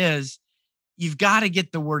 However it is, you've got to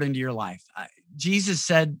get the word into your life. Jesus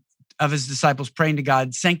said of his disciples praying to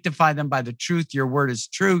God, sanctify them by the truth. Your word is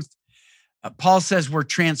truth. Paul says we're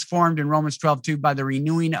transformed in Romans 12:2 by the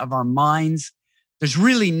renewing of our minds. There's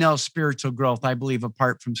really no spiritual growth, I believe,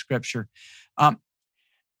 apart from scripture. Um,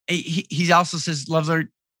 he also says, love the Lord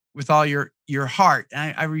with all your heart.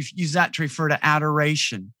 And I use that to refer to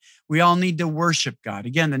adoration. We all need to worship God.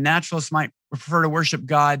 Again, the naturalist might prefer to worship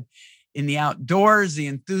God in the outdoors, the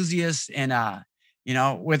enthusiast in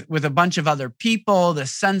with a bunch of other people, the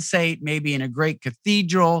sensate, maybe in a great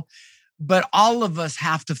cathedral. But all of us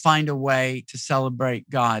have to find a way to celebrate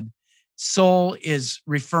God. Soul is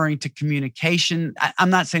referring to communication. I'm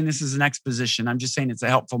not saying this is an exposition. I'm just saying it's a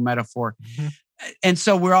helpful metaphor. Mhm. And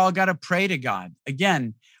so we're all got to pray to God.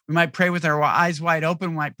 Again, we might pray with our eyes wide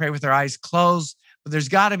open, we might pray with our eyes closed, but there's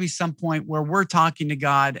got to be some point where we're talking to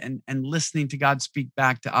God and listening to God speak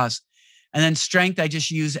back to us. And then strength, I just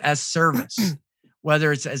use as service,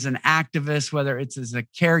 whether it's as an activist, whether it's as a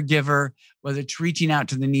caregiver, whether it's reaching out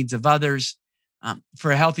to the needs of others. For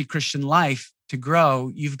a healthy Christian life to grow,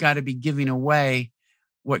 you've got to be giving away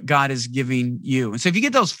what God is giving you. And so if you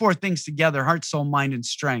get those 4 things together, heart, soul, mind, and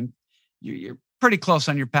strength, you're pretty close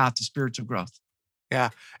on your path to spiritual growth. Yeah.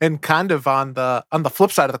 And kind of on the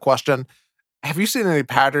flip side of the question, have you seen any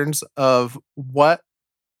patterns of where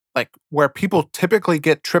people typically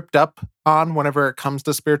get tripped up on whenever it comes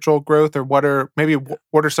to spiritual growth, or what are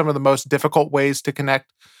some of the most difficult ways to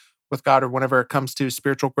connect with God or whenever it comes to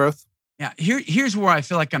spiritual growth? Yeah, here's where I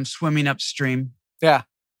feel like I'm swimming upstream, Yeah.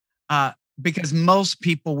 because most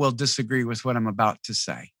people will disagree with what I'm about to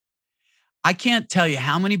say. I can't tell you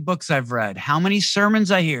how many books I've read, how many sermons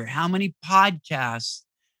I hear, how many podcasts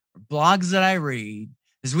or blogs that I read,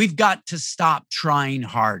 is we've got to stop trying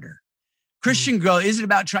harder. Mhm. Christian growth isn't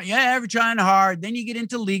about trying, yeah, we're trying hard. Then you get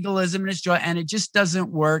into legalism and it's joy, and it just doesn't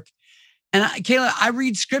work. And Kayla, I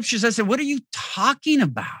read scriptures. I said, what are you talking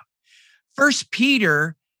about? First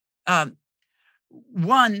Peter um,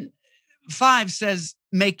 1:5 says,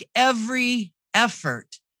 make every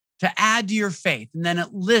effort to add to your faith. And then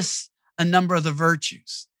it lists a number of the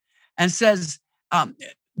virtues and says,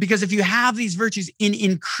 because if you have these virtues in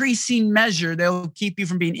increasing measure, they'll keep you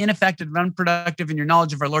from being ineffective and unproductive in your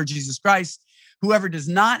knowledge of our Lord Jesus Christ. Whoever does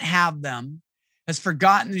not have them has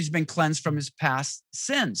forgotten that he's been cleansed from his past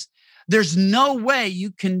sins. There's no way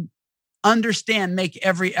you can understand, make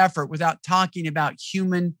every effort without talking about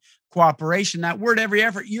human cooperation. That word, every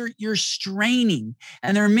effort, you're straining.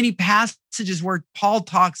 And there are many passages where Paul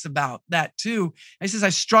talks about that too. He says, I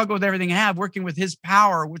struggle with everything I have, working with his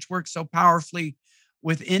power, which works so powerfully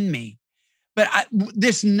within me. But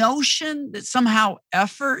this notion that somehow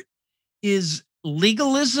effort is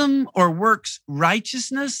legalism or works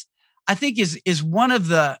righteousness, I think is one of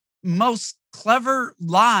the most clever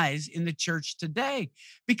lies in the church today,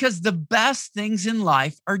 because the best things in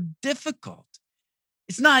life are difficult.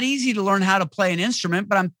 It's not easy to learn how to play an instrument,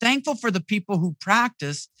 but I'm thankful for the people who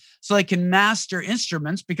practice so they can master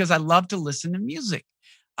instruments, because I love to listen to music.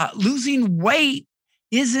 Losing weight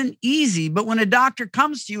isn't easy, but when a doctor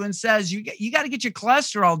comes to you and says you got to get your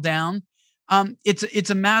cholesterol down, it's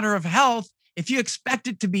a matter of health. If you expect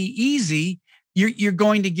it to be easy, you're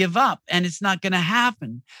going to give up, and it's not going to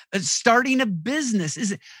happen. Starting a business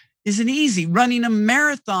isn't easy. Running a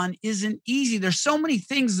marathon isn't easy. There's so many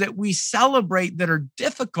things that we celebrate that are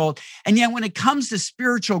difficult, and yet when it comes to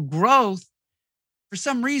spiritual growth, for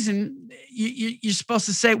some reason you're supposed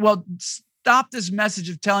to say, "Well, stop this message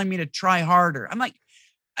of telling me to try harder." I'm like,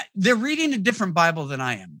 they're reading a different Bible than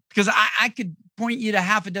I am, because I could point you to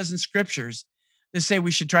half a dozen scriptures that say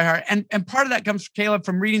we should try hard. And part of that comes, Caleb,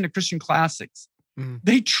 from reading the Christian classics.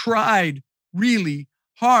 They tried really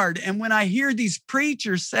hard. And when I hear these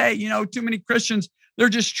preachers say, too many Christians, they're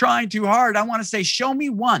just trying too hard, I want to say, show me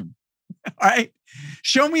one. All right.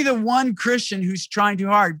 Show me the one Christian who's trying too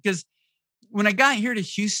hard. Because when I got here to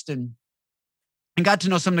Houston and got to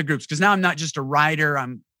know some of the groups, because now I'm not just a writer,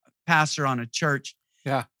 I'm a pastor on a church.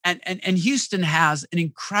 Yeah. And Houston has an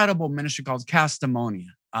incredible ministry called Castamonia.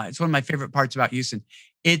 It's one of my favorite parts about Houston.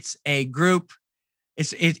 It's a group.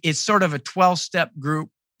 It's sort of a 12-step group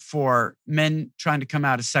for men trying to come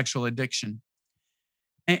out of sexual addiction.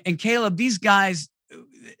 And Caleb, these guys,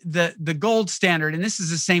 the gold standard, and this is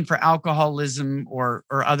the same for alcoholism or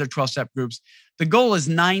other 12-step groups, the goal is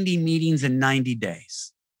 90 meetings in 90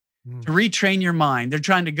 days to retrain your mind. They're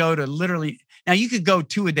trying to go to literally, now you could go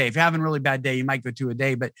 2 a day. If you're having a really bad day, you might go 2 a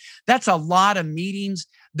day, but that's a lot of meetings.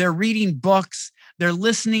 They're reading books. They're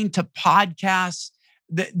listening to podcasts.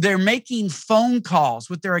 They're making phone calls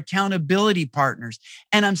with their accountability partners.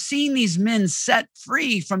 And I'm seeing these men set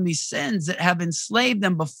free from these sins that have enslaved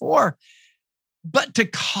them before. But to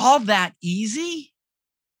call that easy,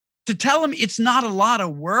 to tell them it's not a lot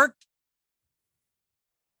of work.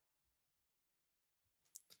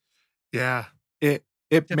 Yeah, it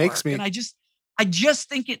makes me. And I just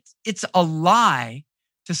think it's a lie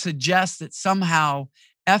to suggest that somehow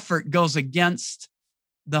effort goes against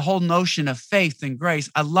the whole notion of faith and grace.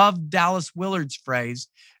 I love Dallas Willard's phrase,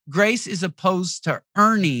 grace is opposed to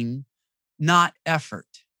earning, not effort.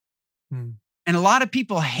 And a lot of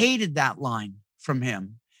people hated that line from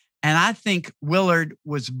him. And I think Willard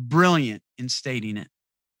was brilliant in stating it.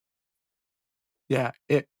 Yeah,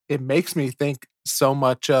 it makes me think so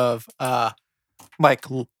much of like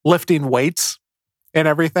lifting weights and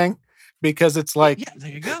everything, because it's like, yeah,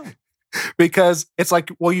 there you go. Because it's like,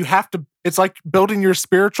 well, it's like building your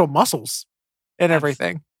spiritual muscles and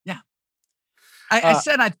everything. Yeah. I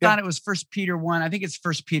said, I thought it was 1 Peter 1. I think it's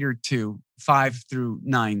 1 Peter 2,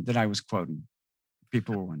 5-9 that I was quoting.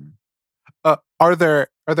 People were wondering. Are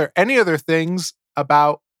there any other things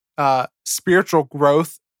about spiritual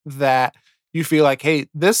growth that you feel like, hey,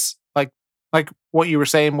 this like what you were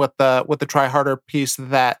saying with the try harder piece,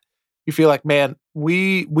 that you feel like, man,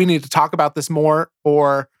 we need to talk about this more,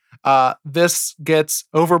 or this gets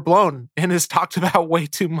overblown and is talked about way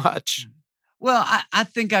too much? Well, I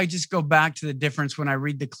think I just go back to the difference when I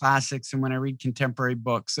read the classics and when I read contemporary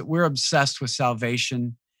books, that we're obsessed with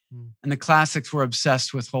salvation, and the classics were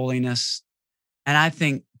obsessed with holiness. And I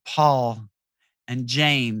think Paul and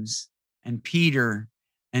James and Peter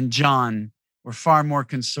and John were far more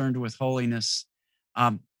concerned with holiness.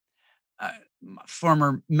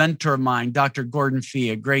 Former mentor of mine, Dr. Gordon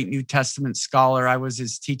Fee, a great New Testament scholar, I was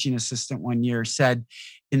his teaching assistant one year, said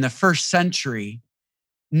in the first century,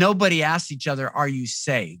 nobody asked each other, are you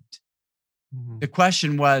saved? The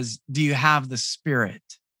question was, do you have the Spirit?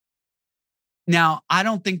 Now, I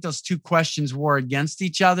don't think those two questions war against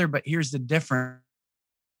each other, but here's the difference.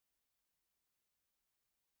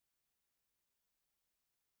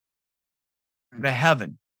 To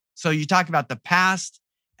heaven. So you talk about the past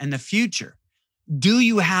and the future. Do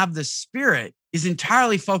you have the Spirit is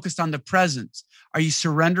entirely focused on the present. Are you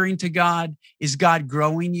surrendering to God? Is God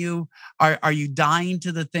growing you? Are you dying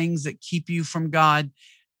to the things that keep you from God?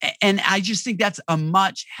 And I just think that's a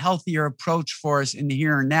much healthier approach for us in the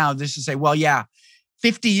here and now. This to say, well, yeah,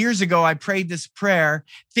 50 years ago, I prayed this prayer.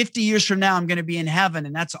 50 years from now, I'm going to be in heaven.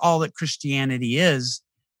 And that's all that Christianity is.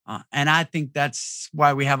 And I think that's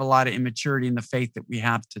why we have a lot of immaturity in the faith that we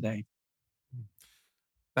have today.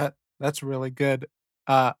 That's really good.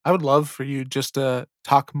 I would love for you just to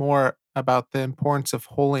talk more about the importance of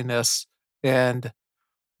holiness and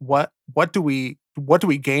what do we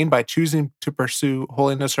gain by choosing to pursue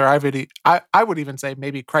holiness, or I would even say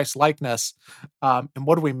maybe Christ likeness, and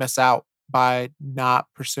what do we miss out by not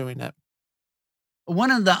pursuing it?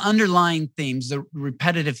 One of the underlying themes, the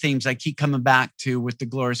repetitive themes I keep coming back to with the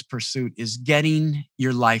glorious pursuit is getting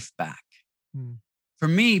your life back. Mm, For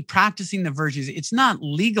me, practicing the virtues, it's not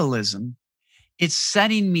legalism, it's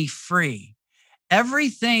setting me free.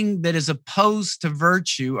 Everything that is opposed to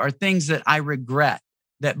virtue are things that I regret,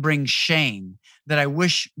 that bring shame, that I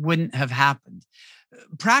wish wouldn't have happened.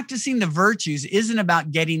 Practicing the virtues isn't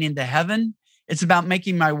about getting into heaven. It's about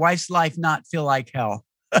making my wife's life not feel like hell.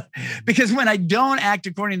 Because when I don't act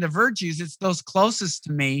according to virtues, it's those closest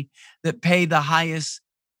to me that pay the highest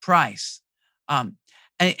price. Um,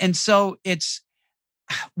 and so it's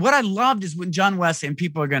what I loved is when John Wesley, and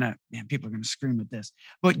people are gonna scream at this,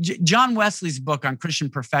 but John Wesley's book on Christian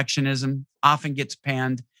perfectionism often gets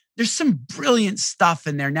panned. There's some brilliant stuff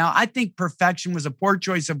in there. Now, I think perfection was a poor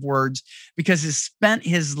choice of words because he spent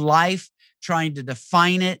his life trying to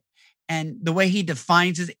define it. And the way he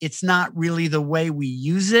defines it, it's not really the way we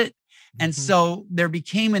use it. And mhm. so there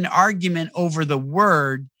became an argument over the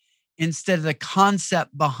word instead of the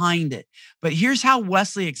concept behind it. But here's how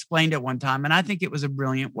Wesley explained it one time, and I think it was a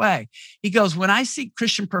brilliant way. He goes, when I seek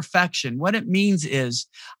Christian perfection, what it means is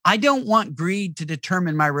I don't want greed to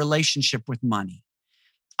determine my relationship with money.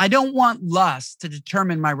 I don't want lust to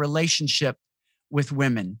determine my relationship with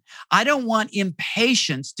women. I don't want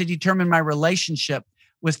impatience to determine my relationship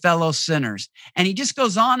with fellow sinners. And he just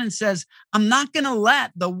goes on and says, I'm not going to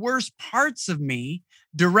let the worst parts of me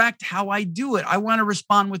direct how I do it. I want to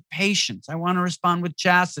respond with patience. I want to respond with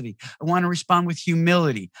chastity. I want to respond with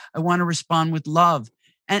humility. I want to respond with love.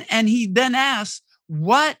 And he then asks,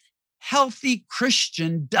 what healthy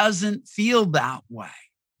Christian doesn't feel that way?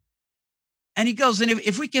 And he goes, and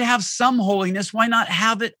if we could have some holiness, why not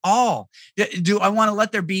have it all? Do I want to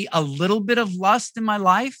let there be a little bit of lust in my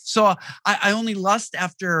life? So I only lust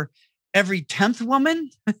after every 10th woman?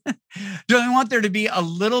 Do I want there to be a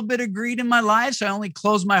little bit of greed in my life? So I only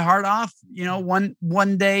close my heart off,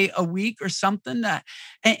 one day a week or something.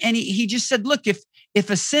 And he just said, look, if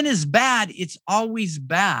a sin is bad, it's always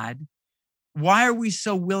bad. Why are we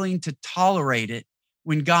so willing to tolerate it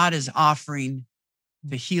when God is offering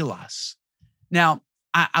to heal us? Now,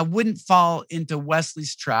 I wouldn't fall into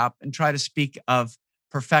Wesley's trap and try to speak of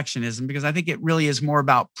perfectionism because I think it really is more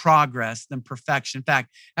about progress than perfection. In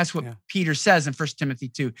fact, that's what Yeah. Peter says in 1 Timothy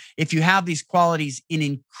 2. If you have these qualities in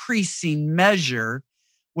increasing measure,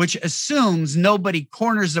 which assumes nobody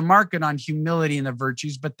corners the market on humility and the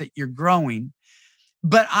virtues, but that you're growing.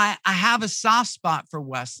 But I have a soft spot for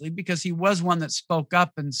Wesley because he was one that spoke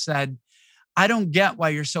up and said, I don't get why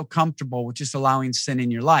you're so comfortable with just allowing sin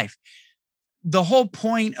in your life. The whole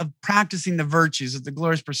point of practicing the virtues that the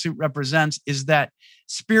glorious pursuit represents is that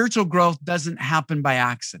spiritual growth doesn't happen by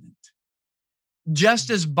accident.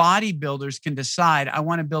 Just as bodybuilders can decide, I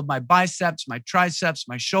want to build my biceps, my triceps,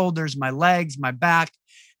 my shoulders, my legs, my back,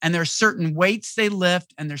 and there are certain weights they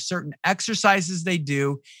lift and there's certain exercises they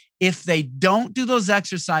do. If they don't do those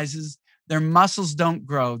exercises, their muscles don't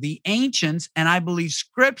grow. The ancients, and I believe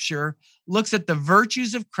scripture, looks at the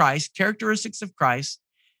virtues of Christ, characteristics of Christ.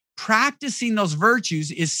 Practicing those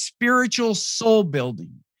virtues is spiritual soul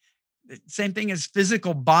building. Same thing as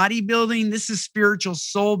physical body building. This is spiritual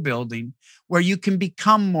soul building where you can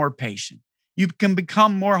become more patient. You can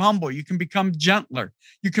become more humble. You can become gentler.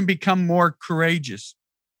 You can become more courageous.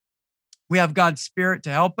 We have God's Spirit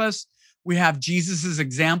to help us. We have Jesus's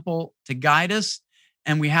example to guide us,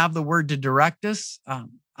 and we have the Word to direct us.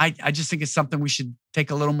 I just think it's something we should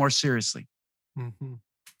take a little more seriously. Mhm.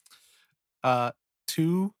 Uh,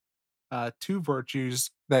 two two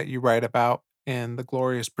virtues that you write about in the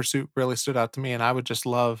glorious pursuit really stood out to me, and I would just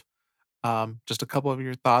love just a couple of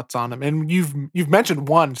your thoughts on them. And you've mentioned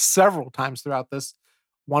one several times throughout this.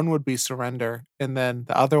 One would be surrender, and then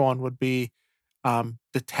the other one would be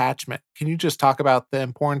detachment. Can you just talk about the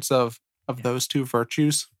importance of Yeah. those two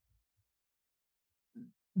virtues?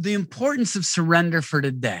 The importance of surrender for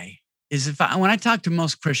today is when I talk to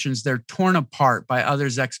most Christians, they're torn apart by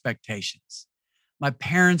others' expectations. My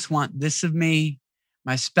parents want this of me.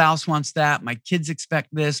 My spouse wants that. My kids expect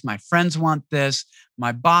this. My friends want this.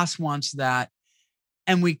 My boss wants that.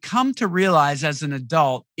 And we come to realize as an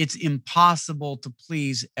adult, it's impossible to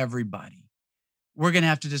please everybody. We're going to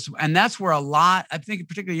have to just, and that's where a lot, I think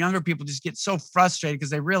particularly younger people just get so frustrated because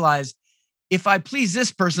they realize if I please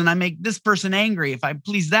this person, I make this person angry. If I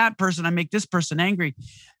please that person, I make this person angry.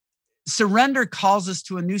 Surrender calls us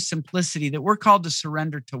to a new simplicity that we're called to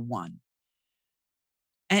surrender to one.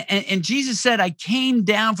 And Jesus said, I came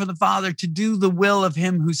down from the Father to do the will of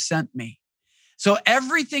him who sent me. So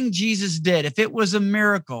everything Jesus did, if it was a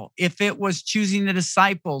miracle, if it was choosing the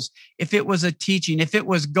disciples, if it was a teaching, if it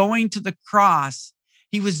was going to the cross,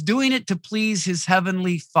 he was doing it to please his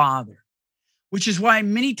heavenly Father, which is why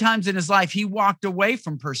many times in his life, he walked away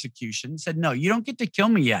from persecution and said, no, you don't get to kill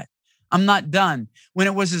me yet. I'm not done. When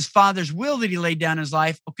it was his Father's will that he laid down his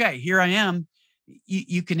life, okay, here I am.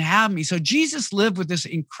 You can have me. So Jesus lived with this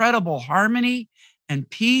incredible harmony and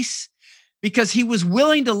peace because he was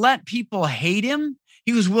willing to let people hate him.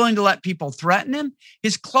 He was willing to let people threaten him.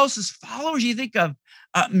 His closest followers, you think of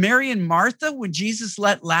Mary and Martha when Jesus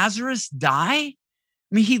let Lazarus die. I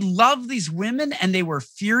mean, he loved these women and they were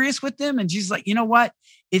furious with them. And Jesus like, you know what?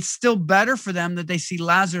 It's still better for them that they see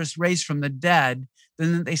Lazarus raised from the dead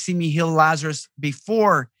than that they see me heal Lazarus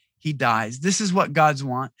before he dies. This is what God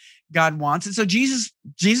wants. And so Jesus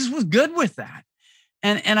was good with that.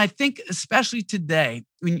 And I think especially today,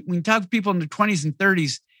 when you talk to people in their 20s and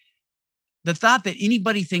 30s, the thought that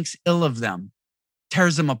anybody thinks ill of them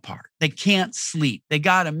tears them apart. They can't sleep. They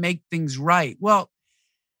got to make things right. Well,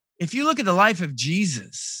 if you look at the life of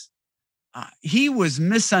Jesus, he was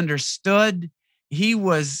misunderstood. He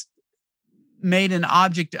was made an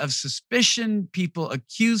object of suspicion. People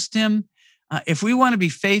accused him. If we want to be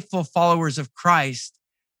faithful followers of Christ,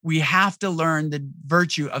 we have to learn the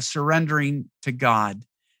virtue of surrendering to God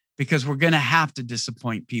because we're going to have to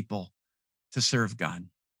disappoint people to serve God.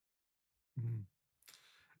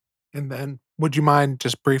 And then would you mind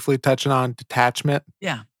just briefly touching on detachment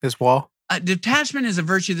as well? Detachment is a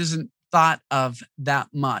virtue that isn't thought of that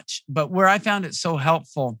much, but where I found it so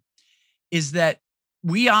helpful is that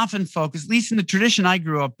we often focus, at least in the tradition I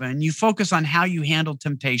grew up in, you focus on how you handle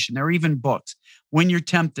temptation. There are even books. When you're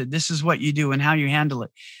tempted, this is what you do and how you handle it.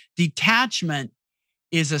 Detachment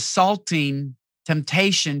is assaulting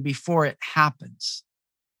temptation before it happens.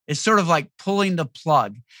 It's sort of like pulling the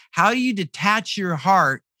plug. How do you detach your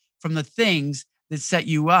heart from the things that set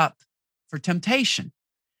you up for temptation?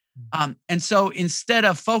 And so instead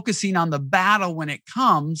of focusing on the battle when it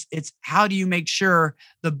comes, it's how do you make sure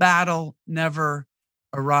the battle never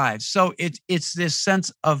arrives? So it's this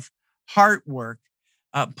sense of heart work,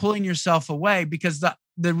 pulling yourself away, because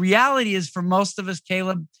the reality is for most of us,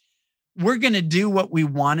 Caleb, we're going to do what we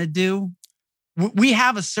want to do. We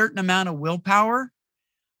have a certain amount of willpower,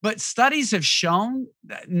 but studies have shown,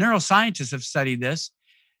 neuroscientists have studied this,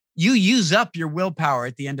 you use up your willpower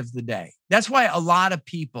at the end of the day. That's why a lot of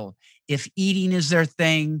people, if eating is their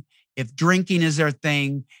thing, if drinking is their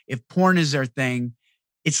thing, if porn is their thing,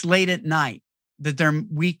 it's late at night that they're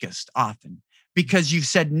weakest often because you've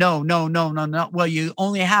said no, no, no, no, no. Well, you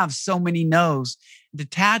only have so many no's.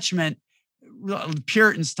 Detachment, the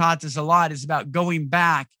Puritans taught us a lot, is about going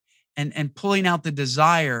back and pulling out the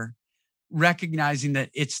desire, recognizing that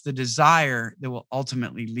it's the desire that will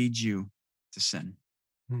ultimately lead you to sin.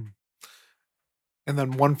 And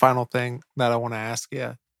then one final thing that I want to ask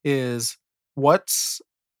you is what's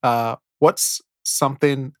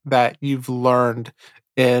something that you've learned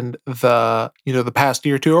in the past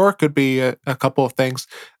year or two, or it could be a couple of things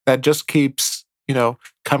that just keeps,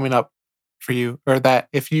 coming up for you, or that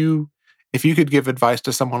if you could give advice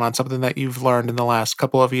to someone on something that you've learned in the last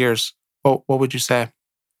couple of years, what would you say?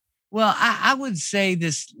 Well, I would say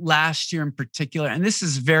this last year in particular, and this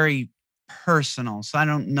is very personal, so I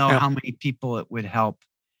don't know how many people it would help.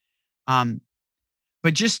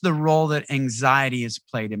 But just the role that anxiety has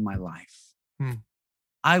played in my life.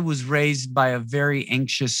 I was raised by a very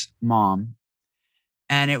anxious mom,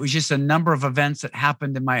 and it was just a number of events that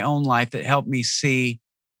happened in my own life that helped me see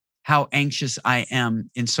how anxious I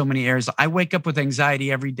am in so many areas. I wake up with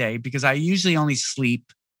anxiety every day because I usually only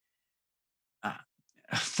sleep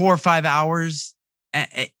 4 or 5 hours.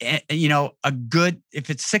 A good,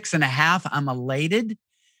 if it's 6.5, I'm elated.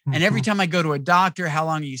 And every time I go to a doctor, how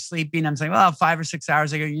long are you sleeping? I'm saying, well, 5 or 6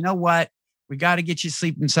 hours. I go, you know what? We got to get you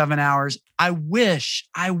sleeping 7 hours. I wish.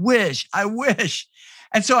 And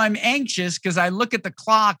so I'm anxious because I look at the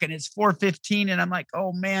clock and it's 4:15 and I'm like,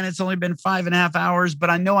 oh man, it's only been 5.5 hours, but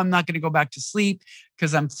I know I'm not going to go back to sleep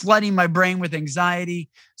because I'm flooding my brain with anxiety.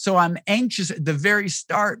 So I'm anxious at the very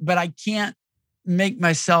start, but I can't make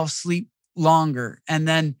myself sleep longer. And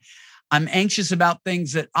then I'm anxious about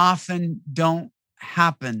things that often don't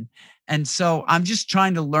happen. And so I'm just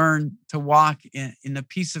trying to learn to walk in the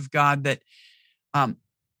peace of God that I've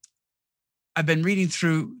been reading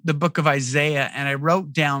through the book of Isaiah, and I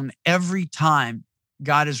wrote down every time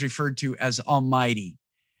God is referred to as Almighty.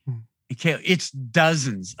 Okay, it's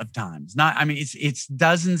dozens of times. It's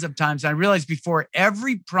dozens of times. I realized before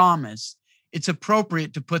every promise, it's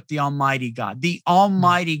appropriate to put the Almighty God. The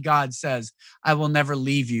Almighty God says, I will never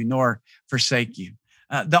leave you nor forsake you.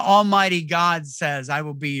 The Almighty God says, I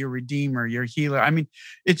will be your redeemer, your healer.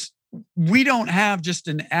 We don't have just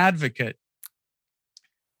an advocate.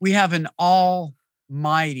 We have an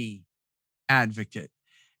almighty advocate.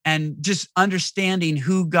 And just understanding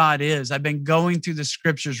who God is. I've been going through the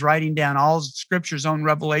scriptures, writing down all scripture's own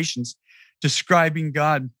revelations, describing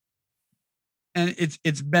God. And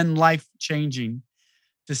it's been life-changing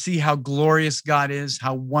to see how glorious God is,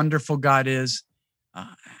 how wonderful God is,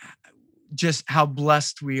 just how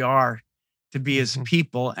blessed we are to be his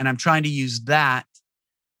people. And I'm trying to use that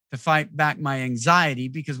to fight back my anxiety,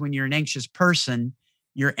 because when you're an anxious person,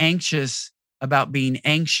 you're anxious about being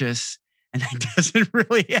anxious, and that doesn't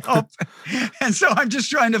really help. And so I'm just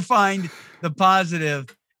trying to find the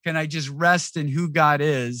positive. Can I just rest in who God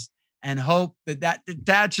is and hope that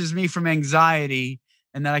detaches me from anxiety,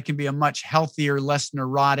 and that I can be a much healthier, less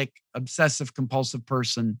neurotic, obsessive compulsive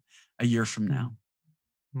person a year from now?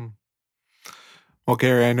 Well,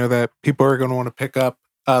 Gary, I know that people are going to want to pick up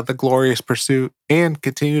The Glorious Pursuit and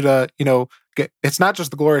continue to, it's not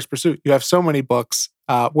just The Glorious Pursuit. You have so many books.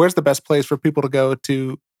 Where's the best place for people to go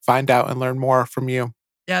to find out and learn more from you?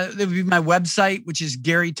 Yeah, that would be my website, which is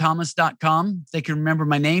GaryThomas.com. They can remember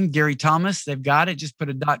my name, Gary Thomas. They've got it. Just put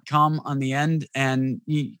a .com on the end, and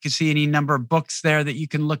you can see any number of books there that you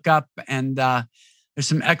can look up. And there's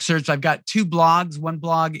some excerpts. I've got 2 blogs. One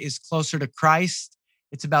blog is Closer to Christ.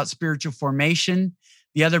 It's about spiritual formation.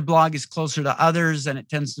 The other blog is Closer to Others, and it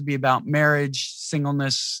tends to be about marriage,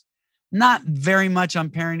 singleness, not very much on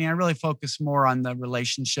parenting. I really focus more on the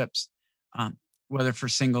relationships, whether for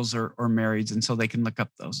singles or marrieds. And so they can look up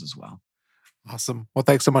those as well. Awesome. Well,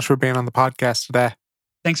 thanks so much for being on the podcast today.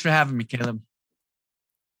 Thanks for having me, Caleb.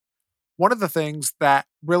 One of the things that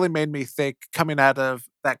really made me think coming out of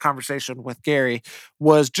that conversation with Gary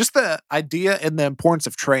was just the idea and the importance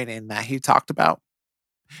of training that he talked about,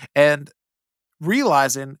 and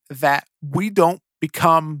realizing that we don't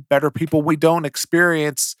become better people. We don't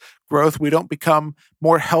experience growth. We don't become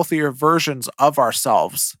more healthier versions of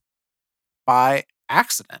ourselves by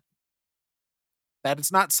accident. That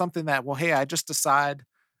it's not something that, well, hey, I just decide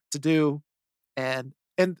to do. And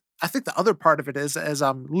I think the other part of it is, as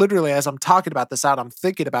I'm talking about this out, I'm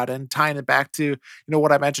thinking about it and tying it back to,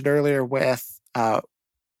 what I mentioned earlier with the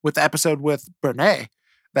episode with Brene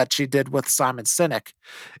that she did with Simon Sinek,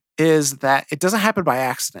 is that it doesn't happen by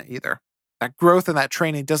accident either. That growth and that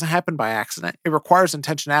training doesn't happen by accident. It requires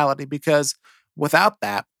intentionality, because without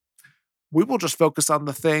that, we will just focus on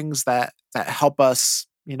the things that help us,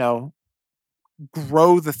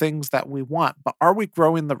 grow the things that we want. But are we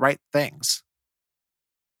growing the right things?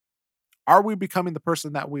 Are we becoming the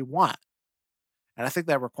person that we want? And I think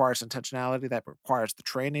that requires intentionality. That requires the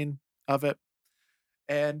training of it.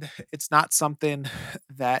 And it's not something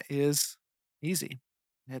that is easy.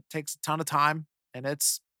 It takes a ton of time, and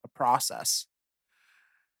it's a process.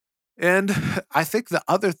 And I think the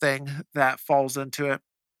other thing that falls into it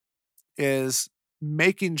is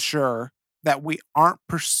making sure that we aren't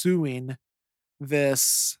pursuing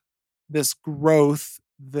this growth,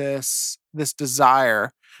 this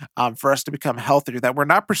desire for us to become healthier, that we're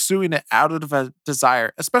not pursuing it out of a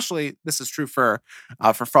desire. Especially, this is true for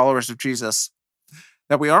followers of Jesus,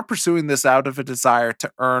 that we aren't pursuing this out of a desire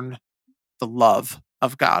to earn the love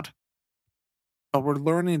of God, but we're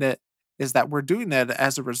learning it is that we're doing it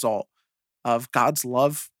as a result of God's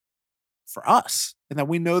love for us, and that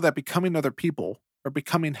we know that becoming other people or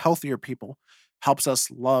becoming healthier people helps us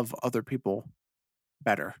love other people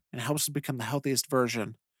better, and helps us become the healthiest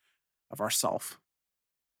version of ourselves.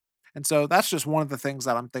 And so that's just one of the things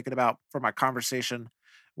that I'm thinking about for my conversation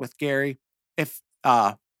with Gary. If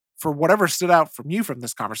for whatever stood out from you from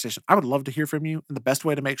this conversation, I would love to hear from you. And the best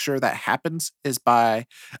way to make sure that happens is through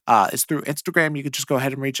Instagram. You could just go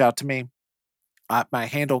ahead and reach out to me. My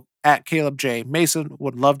handle at Caleb J. Mason.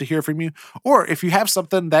 Would love to hear from you. Or if you have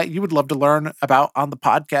something that you would love to learn about on the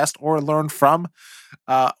podcast, or learn from,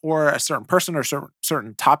 or a certain person or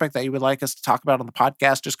certain topic that you would like us to talk about on the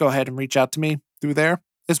podcast, just go ahead and reach out to me through there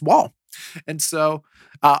as well. And so,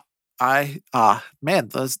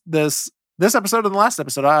 this episode and the last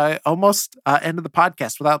episode, I almost ended the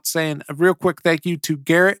podcast without saying a real quick thank you to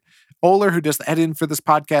Garrett Oler, who does the editing for this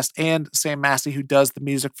podcast, and Sam Massey, who does the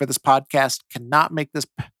music for this podcast. Cannot make this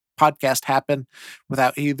podcast happen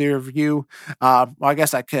without either of you. Well, I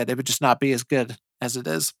guess I could. It would just not be as good as it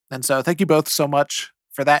is. And so thank you both so much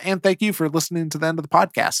for that. And thank you for listening to the end of the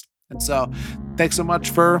podcast. And so thanks so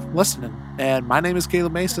much for listening. And my name is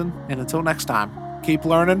Caleb Mason. And until next time, keep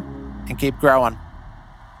learning and keep growing.